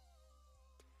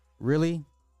 Really?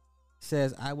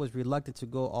 Says, I was reluctant to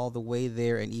go all the way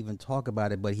there and even talk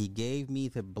about it, but he gave me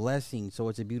the blessing, so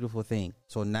it's a beautiful thing.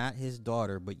 So not his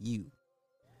daughter, but you.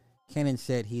 Cannon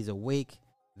said he's awake.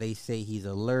 They say he's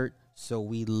alert, so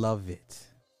we love it.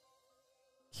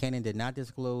 Cannon did not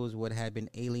disclose what had been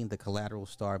ailing the Collateral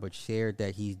star, but shared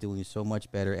that he's doing so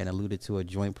much better and alluded to a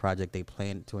joint project they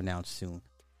plan to announce soon.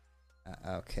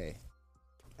 Okay.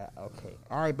 All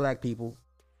right, black people.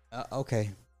 Okay.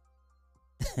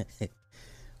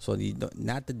 So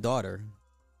not the daughter,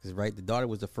 because right, the daughter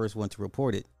was the first one to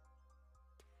report it.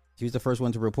 She was the first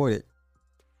one to report it.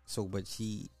 So, but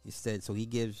she said, so he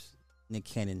gives Nick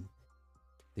Cannon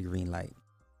the green light.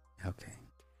 Okay.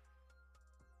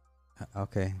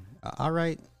 Okay. All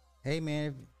right. Hey, man,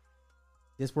 if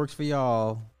this works for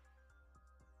y'all.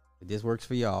 If this works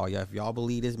for y'all, yeah. If y'all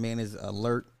believe this man is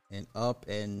alert and up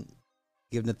and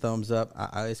giving the thumbs up,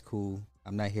 it's cool.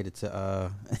 I'm not here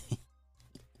to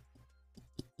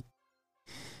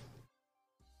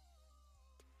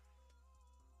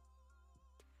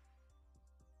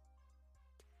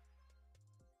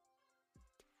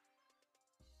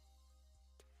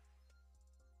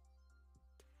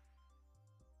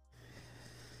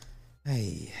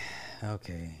Hey,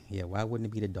 okay. Yeah, why wouldn't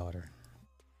it be the daughter?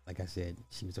 Like I said,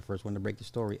 she was the first one to break the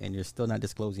story, and you're still not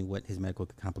disclosing what his medical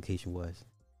complication was.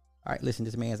 All right, listen,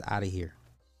 this man's out of here.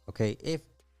 Okay, if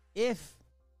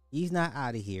he's not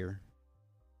out of here,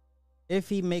 if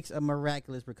he makes a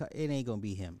miraculous recovery, it ain't gonna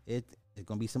be him. It's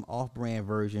gonna be some off-brand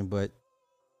version, but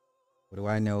what do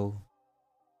I know?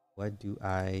 What do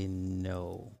I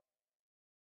know?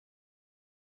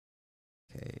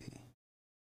 Okay.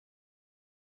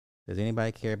 Does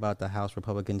anybody care about the House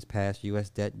Republicans' passed U.S.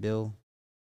 debt bill?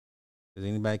 Does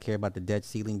anybody care about the debt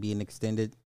ceiling being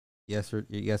extended? Yes or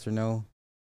no?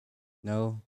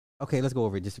 No? Okay, let's go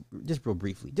over it just real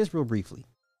briefly. A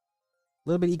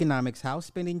little bit of economics.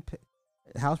 House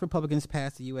Republicans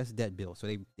passed the U.S. debt bill. So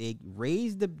they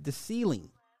raised the ceiling.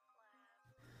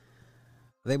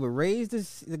 They would raise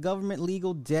the government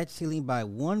legal debt ceiling by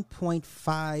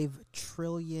 $1.5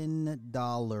 trillion.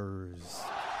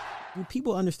 Do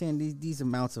people understand these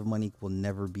amounts of money will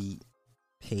never be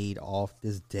paid off,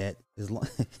 this debt? This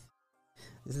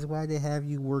is why they have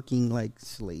you working like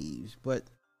slaves. But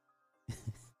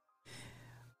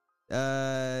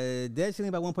debt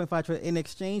ceiling by $1.5 trillion in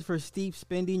exchange for steep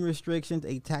spending restrictions,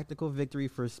 a tactical victory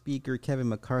for Speaker Kevin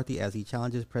McCarthy as he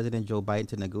challenges President Joe Biden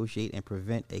to negotiate and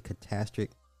prevent a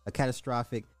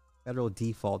catastrophic federal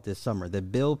default this summer. The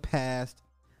bill passed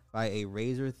by a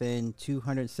razor-thin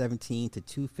 217 to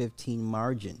 215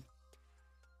 margin.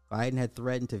 Biden had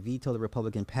threatened to veto the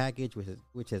Republican package,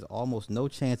 which has almost no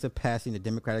chance of passing the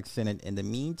Democratic Senate in the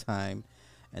meantime,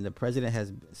 and the president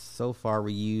has so far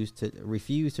refused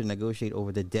to negotiate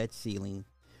over the debt ceiling,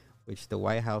 which the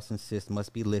White House insists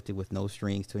must be lifted with no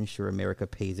strings to ensure America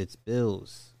pays its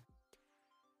bills.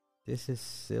 This is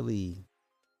silly.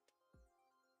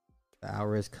 The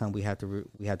hour has come. We have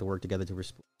to work together to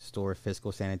restore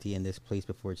fiscal sanity in this place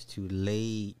before it's too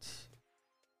late.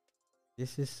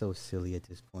 This is so silly at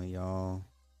this point, y'all.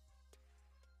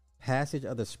 Passage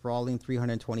of the sprawling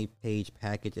 320-page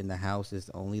package in the House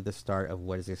is only the start of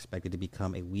what is expected to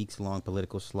become a weeks-long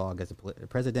political slog as the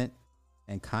president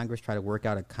and Congress try to work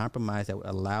out a compromise that would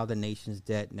allow the nation's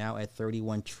debt, now at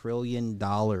 $31 trillion,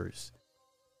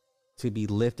 to be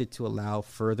lifted to allow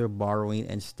further borrowing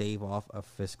and stave off a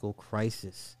fiscal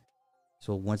crisis.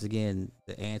 So once again,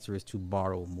 the answer is to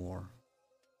borrow more.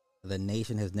 The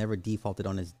nation has never defaulted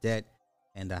on its debt,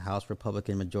 and the House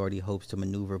Republican majority hopes to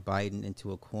maneuver Biden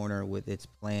into a corner with its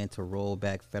plan to roll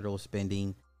back federal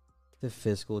spending to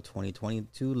fiscal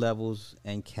 2022 levels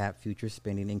and cap future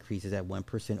spending increases at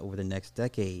 1% over the next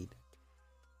decade.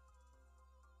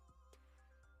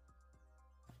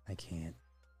 I can't.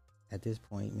 At this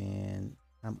point, man,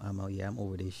 I'm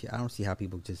over this shit. I don't see how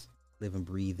people just live and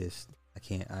breathe this.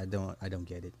 I don't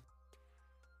get it.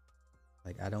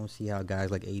 Like, I don't see how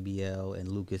guys like ABL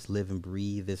and Lucas live and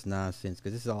breathe this nonsense,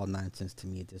 because this is all nonsense to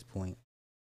me at this point.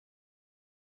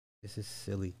 This is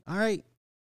silly. All right.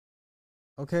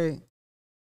 Okay.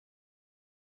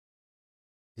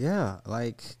 Yeah,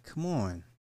 like, come on.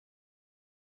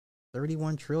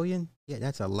 31 trillion? Yeah,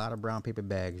 that's a lot of brown paper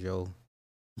bags, yo.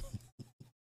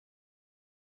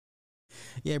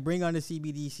 Yeah, bring on the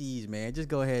CBDCs, man. Just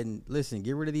go ahead and listen.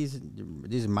 Get rid of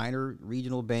these minor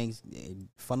regional banks.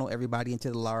 Funnel everybody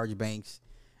into the large banks,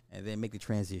 and then make the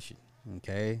transition.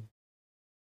 Okay,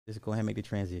 just go ahead and make the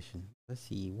transition. Let's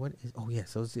see what is. Oh yeah,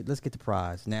 so let's get the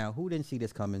prize now. Who didn't see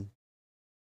this coming?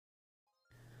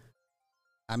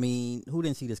 I mean, who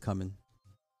didn't see this coming?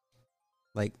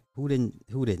 Like, who didn't?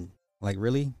 Who didn't? Like,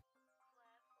 really?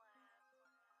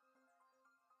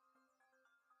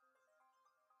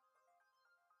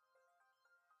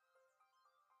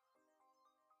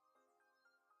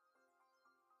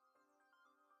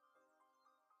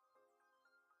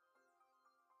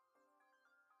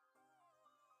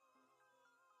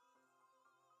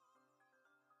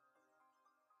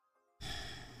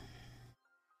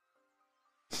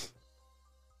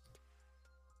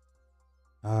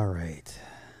 All right.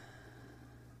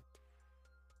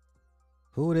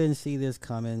 Who didn't see this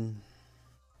coming?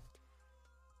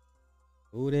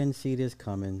 Who didn't see this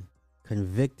coming?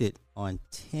 Convicted on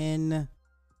 10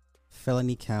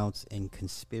 felony counts in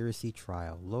conspiracy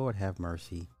trial. Lord have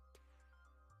mercy.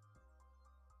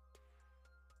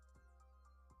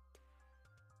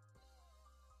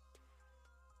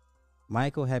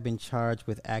 Michael had been charged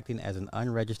with acting as an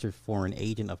unregistered foreign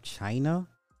agent of China,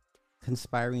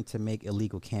 conspiring to make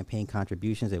illegal campaign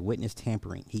contributions, and witness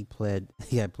tampering. He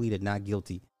had pleaded not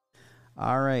guilty.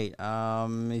 All right. Let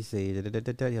me see.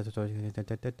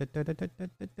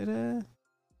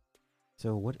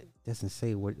 So what, it doesn't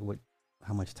say what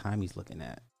how much time he's looking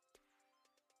at.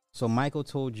 So Michael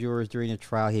told jurors during the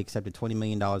trial he accepted $20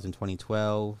 million in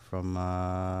 2012 from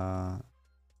a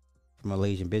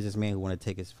Malaysian businessman who wanted to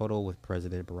take his photo with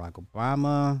President Barack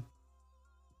Obama.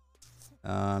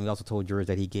 He also told jurors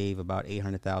that he gave about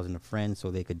 $800,000 to friends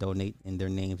so they could donate in their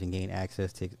names and gain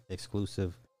access to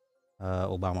exclusive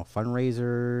Obama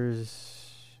fundraisers.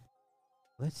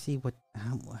 Let's see what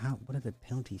are the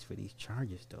penalties for these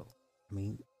charges, though. I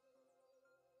mean,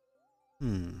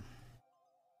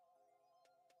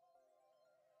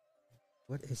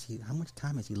 what is he? How much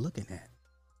time is he looking at?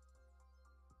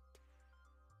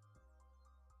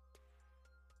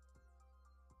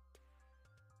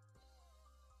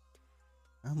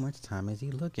 How much time is he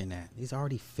looking at? He's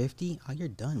already 50? Oh, you're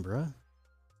done, bruh.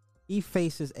 He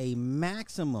faces a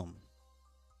maximum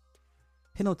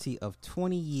penalty of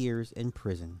 20 years in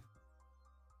prison.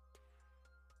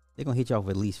 They're going to hit you off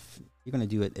with at least, you're going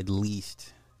to do it at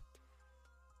least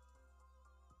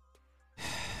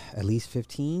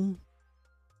 15?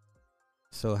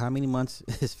 So how many months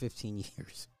is 15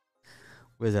 years?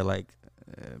 What is that like?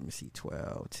 Let me see,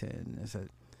 12, 10, it's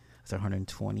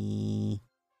 120.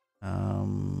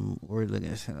 We're looking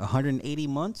at 180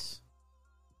 months.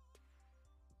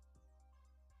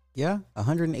 Yeah,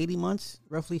 180 months,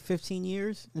 roughly 15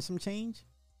 years and some change.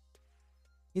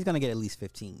 He's gonna get at least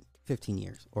 15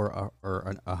 years or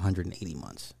 180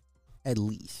 months, at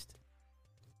least.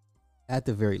 At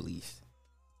the very least,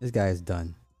 this guy is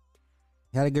done.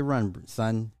 Had a good run,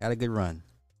 son. Had a good run.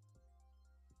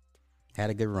 Had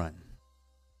a good run.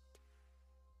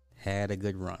 Had a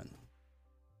good run.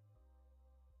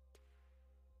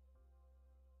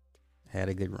 Had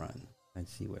a good run.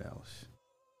 Let's see what else.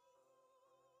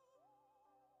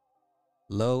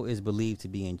 Lowe is believed to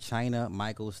be in China.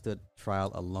 Michael stood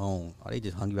trial alone. Oh, they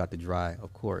just hung you out to dry,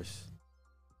 of course.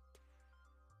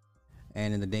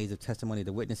 And in the days of testimony,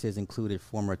 the witnesses included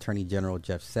former Attorney General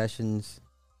Jeff Sessions,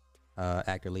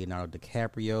 actor Leonardo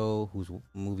DiCaprio, whose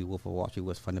movie Wolf of Wall Street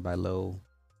was funded by Lowe.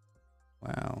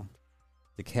 Wow.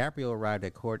 DiCaprio arrived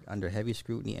at court under heavy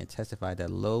scrutiny and testified that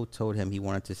Lowe told him he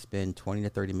wanted to spend $20 to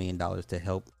 $30 million to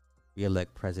help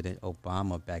re-elect President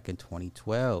Obama back in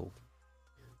 2012.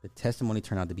 The testimony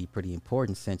turned out to be pretty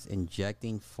important since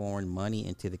injecting foreign money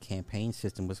into the campaign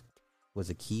system was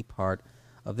a key part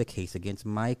of the case against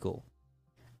Michael.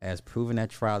 As proven at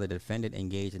trial, the defendant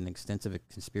engaged in an extensive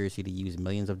conspiracy to use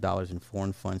millions of dollars in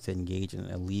foreign funds to engage in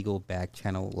illegal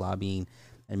back-channel lobbying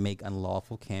and make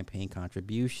unlawful campaign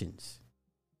contributions.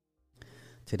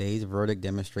 Today's verdict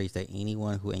demonstrates that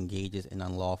anyone who engages in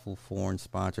unlawful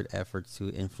foreign-sponsored efforts to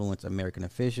influence American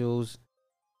officials,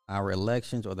 our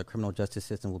elections, or the criminal justice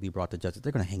system will be brought to justice.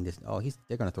 They're going to hang this.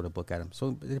 They're going to throw the book at him.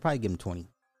 So they'll probably give him 20.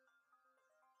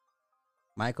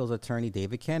 Michael's attorney,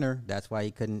 David Kenner, that's why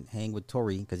he couldn't hang with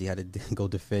Tory, because he had to go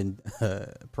defend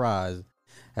Pras,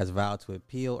 has vowed to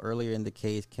appeal. Earlier in the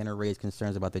case, Kenner raised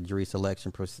concerns about the jury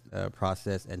selection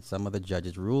process and some of the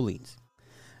judge's rulings.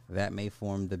 That may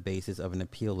form the basis of an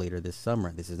appeal later this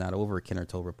summer. This is not over, Kenner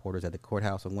told reporters at the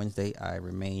courthouse on Wednesday. I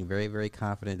remain very, very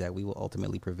confident that we will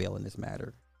ultimately prevail in this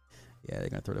matter. Yeah, they're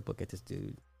going to throw the book at this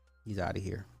dude. He's out of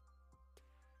here.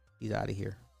 He's out of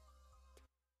here.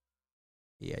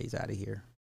 Yeah, he's out of here.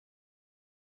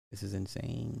 This is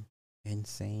insane.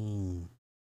 Insane.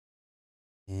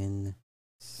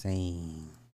 Insane.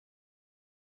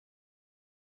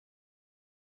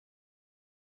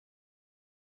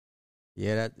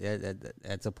 Yeah,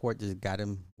 that support just got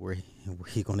him where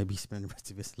he's gonna be spending the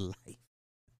rest of his life.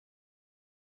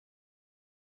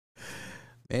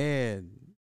 Man,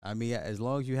 I mean, as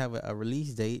long as you have a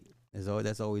release date,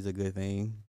 that's always a good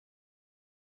thing.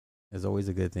 That's always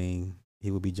a good thing. He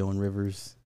will be Joan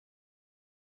Rivers.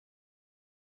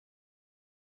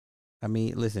 I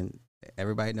mean, listen,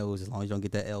 everybody knows as long as you don't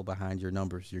get that L behind your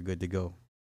numbers, you're good to go.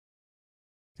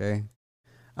 Okay.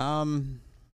 Um.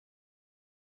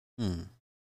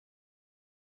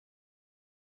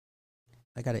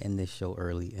 I gotta end this show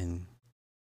early and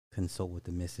consult with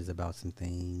the missus about some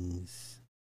things.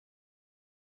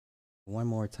 One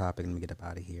more topic, let me get up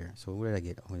out of here. So where did I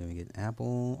get? Oh, let me get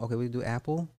Apple. Okay, we do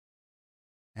Apple.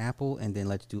 Apple, and then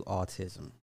let's do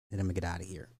autism. Then I'm gonna get out of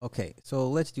here. Okay, so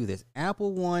let's do this.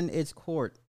 Apple won its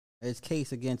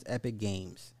case against Epic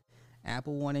Games.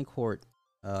 Apple won in court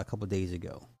a couple days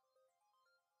ago.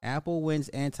 Apple wins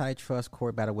antitrust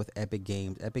court battle with Epic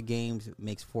Games. Epic Games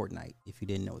makes Fortnite, if you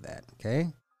didn't know that.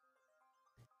 Okay.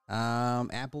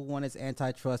 Apple won its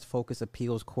antitrust focus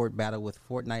appeals court battle with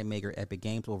Fortnite maker Epic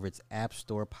Games over its App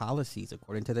Store policies,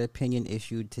 according to the opinion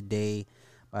issued today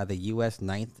by the U.S.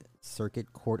 Ninth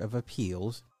Circuit Court of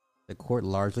Appeals. The court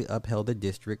largely upheld the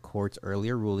district court's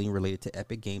earlier ruling related to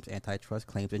Epic Games' antitrust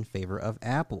claims in favor of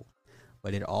Apple,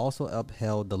 but it also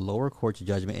upheld the lower court's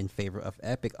judgment in favor of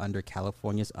Epic under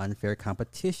California's unfair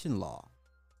competition law.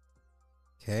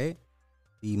 Okay.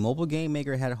 The mobile game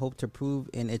maker had hoped to prove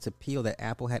in its appeal that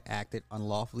Apple had acted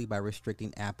unlawfully by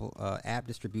restricting Apple app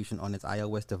distribution on its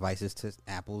iOS devices to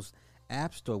Apple's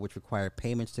App Store, which required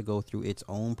payments to go through its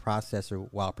own processor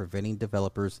while preventing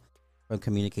developers from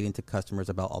communicating to customers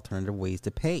about alternative ways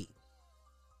to pay.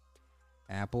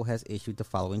 Apple has issued the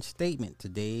following statement.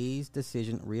 Today's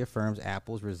decision reaffirms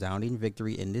Apple's resounding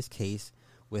victory in this case,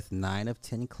 with 9 of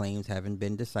 10 claims having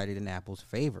been decided in Apple's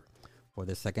favor. For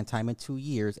the second time in 2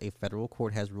 years, a federal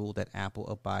court has ruled that Apple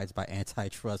abides by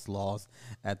antitrust laws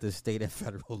at the state and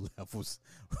federal levels.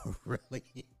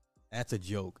 Really? That's a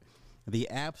joke. The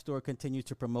App Store continues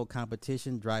to promote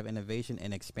competition, drive innovation,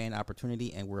 and expand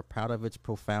opportunity, and we're proud of its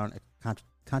profound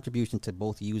contribution to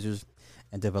both users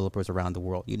and developers around the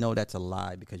world. You know that's a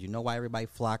lie, because you know why everybody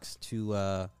flocks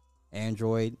to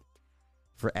Android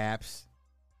for apps?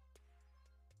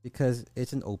 Because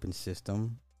it's an open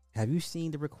system. Have you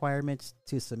seen the requirements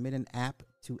to submit an app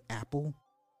to Apple?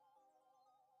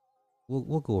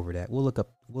 We'll go over that. We'll look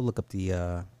up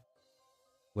the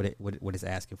what it's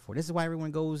asking for. This is why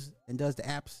everyone goes and does the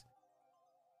apps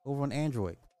over on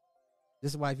Android.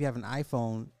 This is why if you have an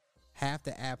iPhone, half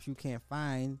the apps you can't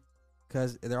find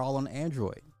because they're all on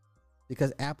Android.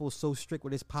 Because Apple's so strict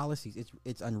with its policies,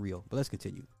 it's unreal. But let's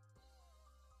continue.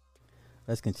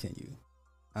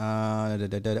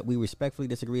 We respectfully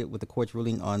disagree with the court's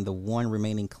ruling on the one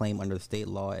remaining claim under the state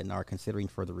law and are considering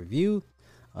further review.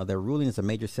 The ruling is a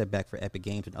major setback for Epic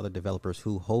Games and other developers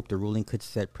who hope the ruling could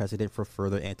set precedent for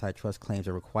further antitrust claims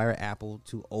and require Apple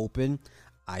to open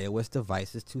iOS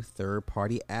devices to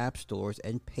third-party app stores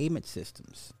and payment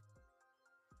systems.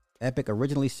 Epic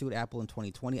originally sued Apple in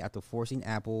 2020 after forcing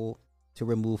Apple to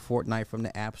remove Fortnite from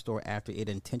the App Store after it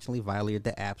intentionally violated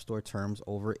the App Store terms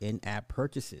over in-app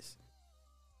purchases.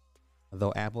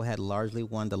 Though Apple had largely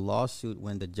won the lawsuit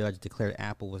when the judge declared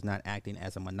Apple was not acting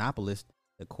as a monopolist,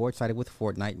 the court sided with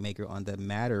Fortnite maker on the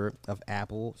matter of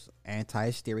Apple's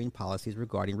anti-steering policies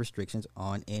regarding restrictions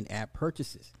on in-app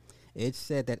purchases. It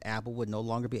said that Apple would no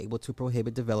longer be able to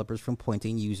prohibit developers from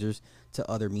pointing users to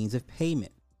other means of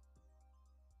payment.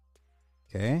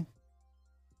 Okay.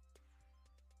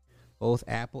 Both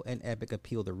Apple and Epic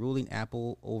appealed the ruling.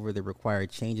 Apple over the required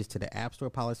changes to the App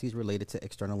Store policies related to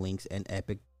external links, and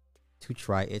Epic to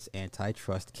try its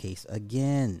antitrust case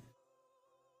again.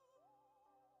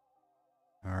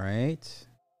 All right.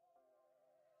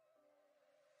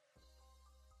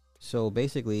 So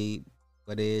basically,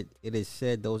 but it is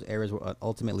said those errors were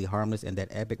ultimately harmless and that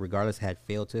Epic, regardless, had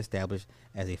failed to establish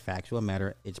as a factual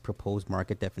matter its proposed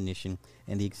market definition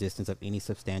and the existence of any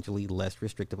substantially less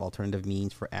restrictive alternative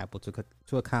means for Apple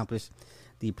to accomplish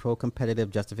the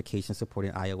pro-competitive justification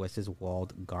supporting iOS's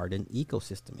walled garden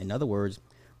ecosystem. In other words,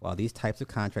 while these types of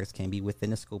contracts can be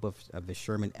within the scope of the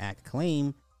Sherman Act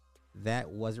claim,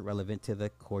 that wasn't relevant to the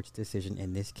court's decision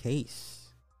in this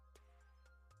case.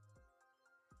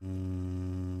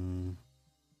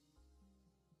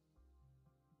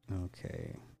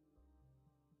 Okay.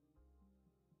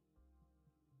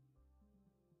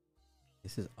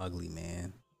 This is ugly,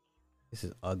 man. This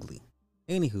is ugly.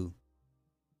 Anywho,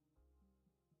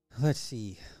 let's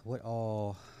see what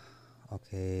all.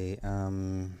 Okay,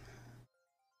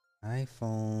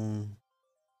 iPhone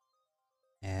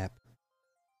app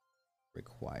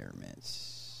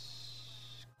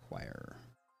requirements. Requirements.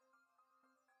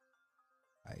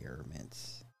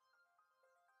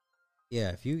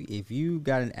 Yeah, if you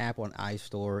got an app on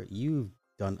iStore, you've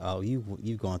done. Oh,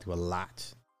 you've gone through a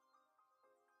lot.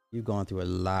 You've gone through a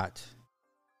lot.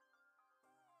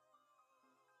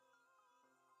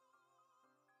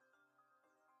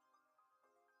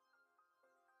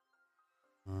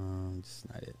 That's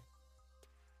not it.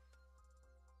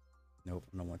 Nope,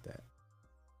 I don't want that.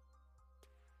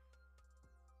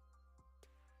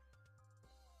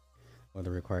 What are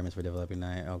the requirements for developing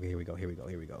 9? Okay, here we go.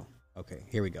 Okay,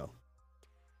 here we go.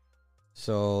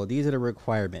 So these are the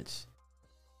requirements.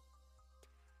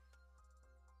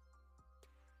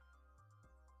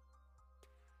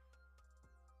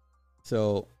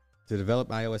 So to develop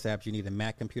iOS apps, you need a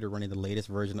Mac computer running the latest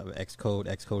version of Xcode.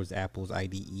 Xcode is Apple's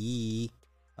IDE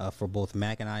for both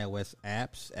Mac and iOS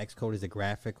apps. Xcode is a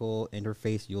graphical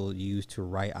interface you'll use to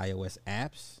write iOS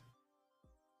apps.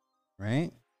 Right?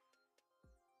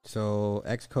 So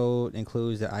Xcode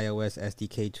includes the iOS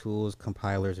SDK tools,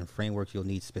 compilers, and frameworks you'll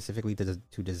need specifically to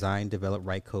design, develop,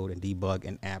 write code, and debug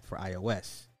an app for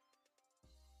iOS.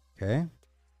 Okay.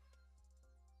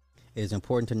 It is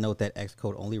important to note that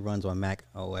Xcode only runs on Mac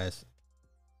OS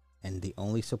and the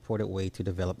only supported way to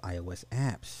develop iOS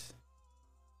apps.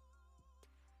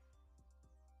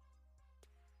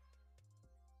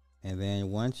 And then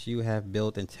once you have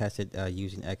built and tested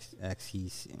using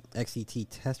XCT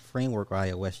test framework or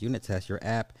iOS unit test your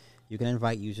app, you can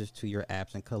invite users to your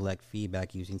apps and collect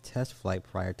feedback using test flight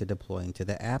prior to deploying to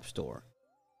the App Store.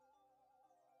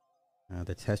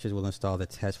 The testers will install the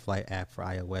test flight app for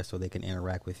iOS so they can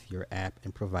interact with your app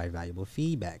and provide valuable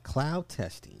feedback. Cloud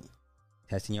testing.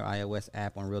 Testing your iOS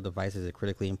app on real devices is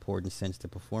critically important since the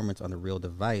performance on the real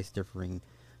device different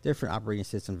operating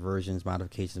system versions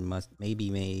modifications may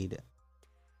be made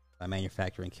by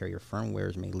manufacturer and carrier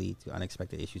firmwares may lead to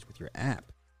unexpected issues with your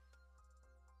app.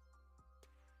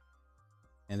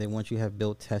 And then once you have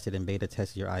built, tested, and beta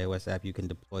tested your iOS app, you can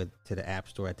deploy it to the App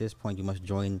Store. At this point, you must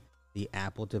join the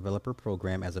Apple Developer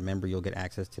Program. As a member, you'll get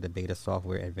access to the beta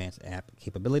software, advanced app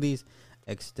capabilities,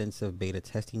 extensive beta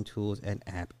testing tools, and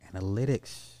app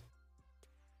analytics.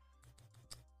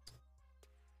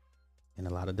 And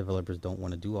a lot of developers don't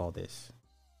want to do all this.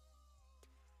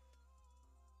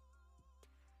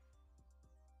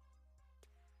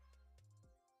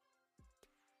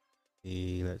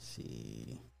 Let's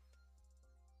see.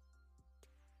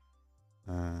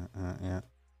 Yeah.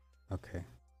 Okay.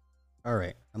 All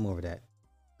right. I'm over that.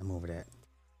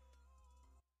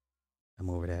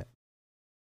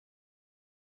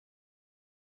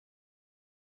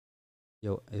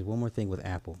 Yo, there's one more thing with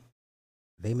Apple.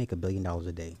 They make $1 billion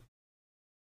a day.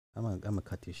 I'm gonna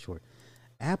cut this short.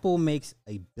 Apple makes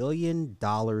 $1 billion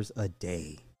a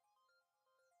day.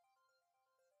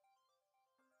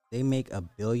 They make $1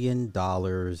 billion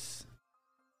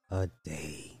a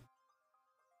day.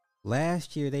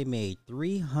 Last year they made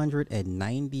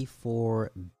 $394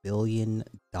 billion.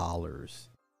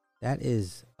 That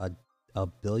is $1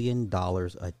 billion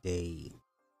a day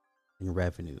in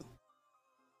revenue.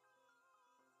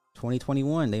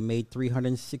 2021 they made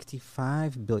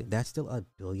 $365 billion. That's still $1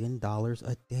 billion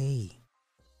a day.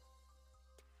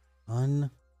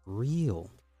 Unreal.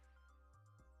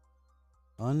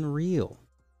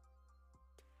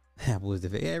 Apple is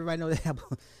the everybody knows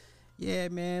Apple. Yeah,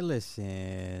 man,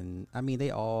 listen. I mean,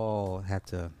 they all have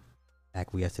to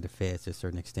acquiesce to the feds to a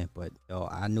certain extent, but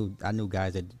I knew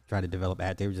guys that tried to develop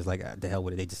apps. They were just like, the hell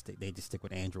with it. They just stick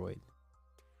with Android.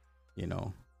 You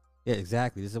know. Yeah,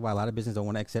 exactly. This is why a lot of businesses don't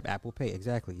want to accept Apple Pay.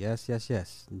 Exactly. Yes.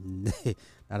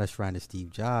 Not a shrine to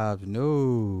Steve Jobs.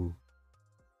 No.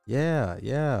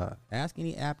 Yeah. Ask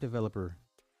any app developer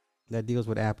that deals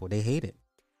with Apple. They hate it.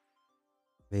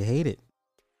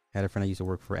 Had a friend that used to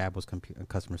work for Apple's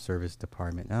customer service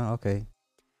department. Oh, okay.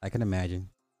 I can imagine.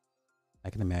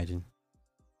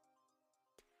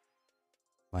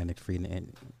 Linux free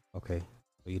and okay.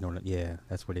 Well, you know, yeah,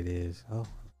 that's what it is. Oh,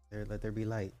 let there be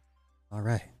light. All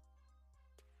right.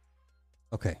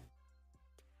 Okay.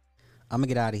 I'm gonna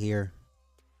get out of here.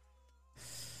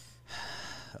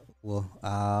 Well,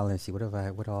 let's see. What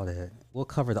all that? We'll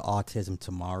cover the autism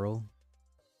tomorrow.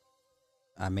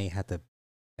 I may have to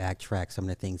backtrack some of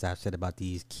the things I've said about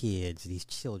these kids, these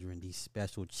children, these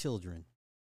special children.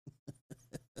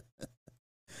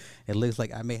 It looks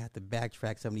like I may have to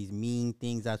backtrack some of these mean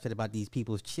things I've said about these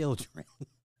people's children.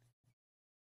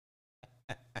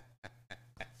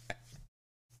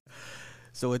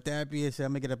 So with that being said,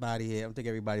 I'm gonna get up out of here. I'm thank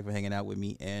everybody for hanging out with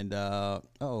me. And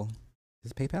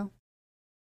is it PayPal?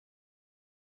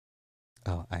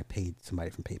 Oh, I paid somebody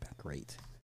from PayPal. Great.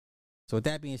 So with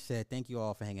that being said, thank you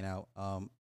all for hanging out.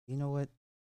 You know what?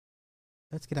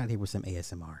 Let's get out of here with some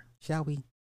ASMR, shall we?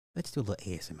 Let's do a little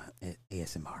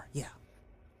ASMR. Yeah.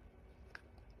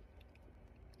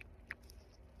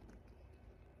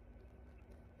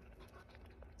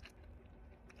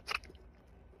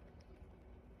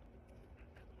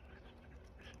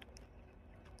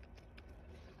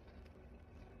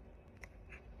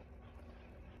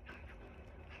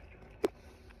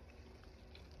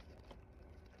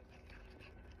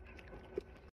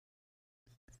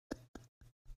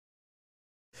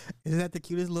 Isn't that the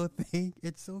cutest little thing?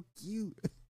 It's so cute.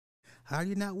 How do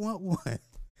you not want one?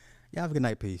 Y'all have a good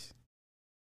night. Peace.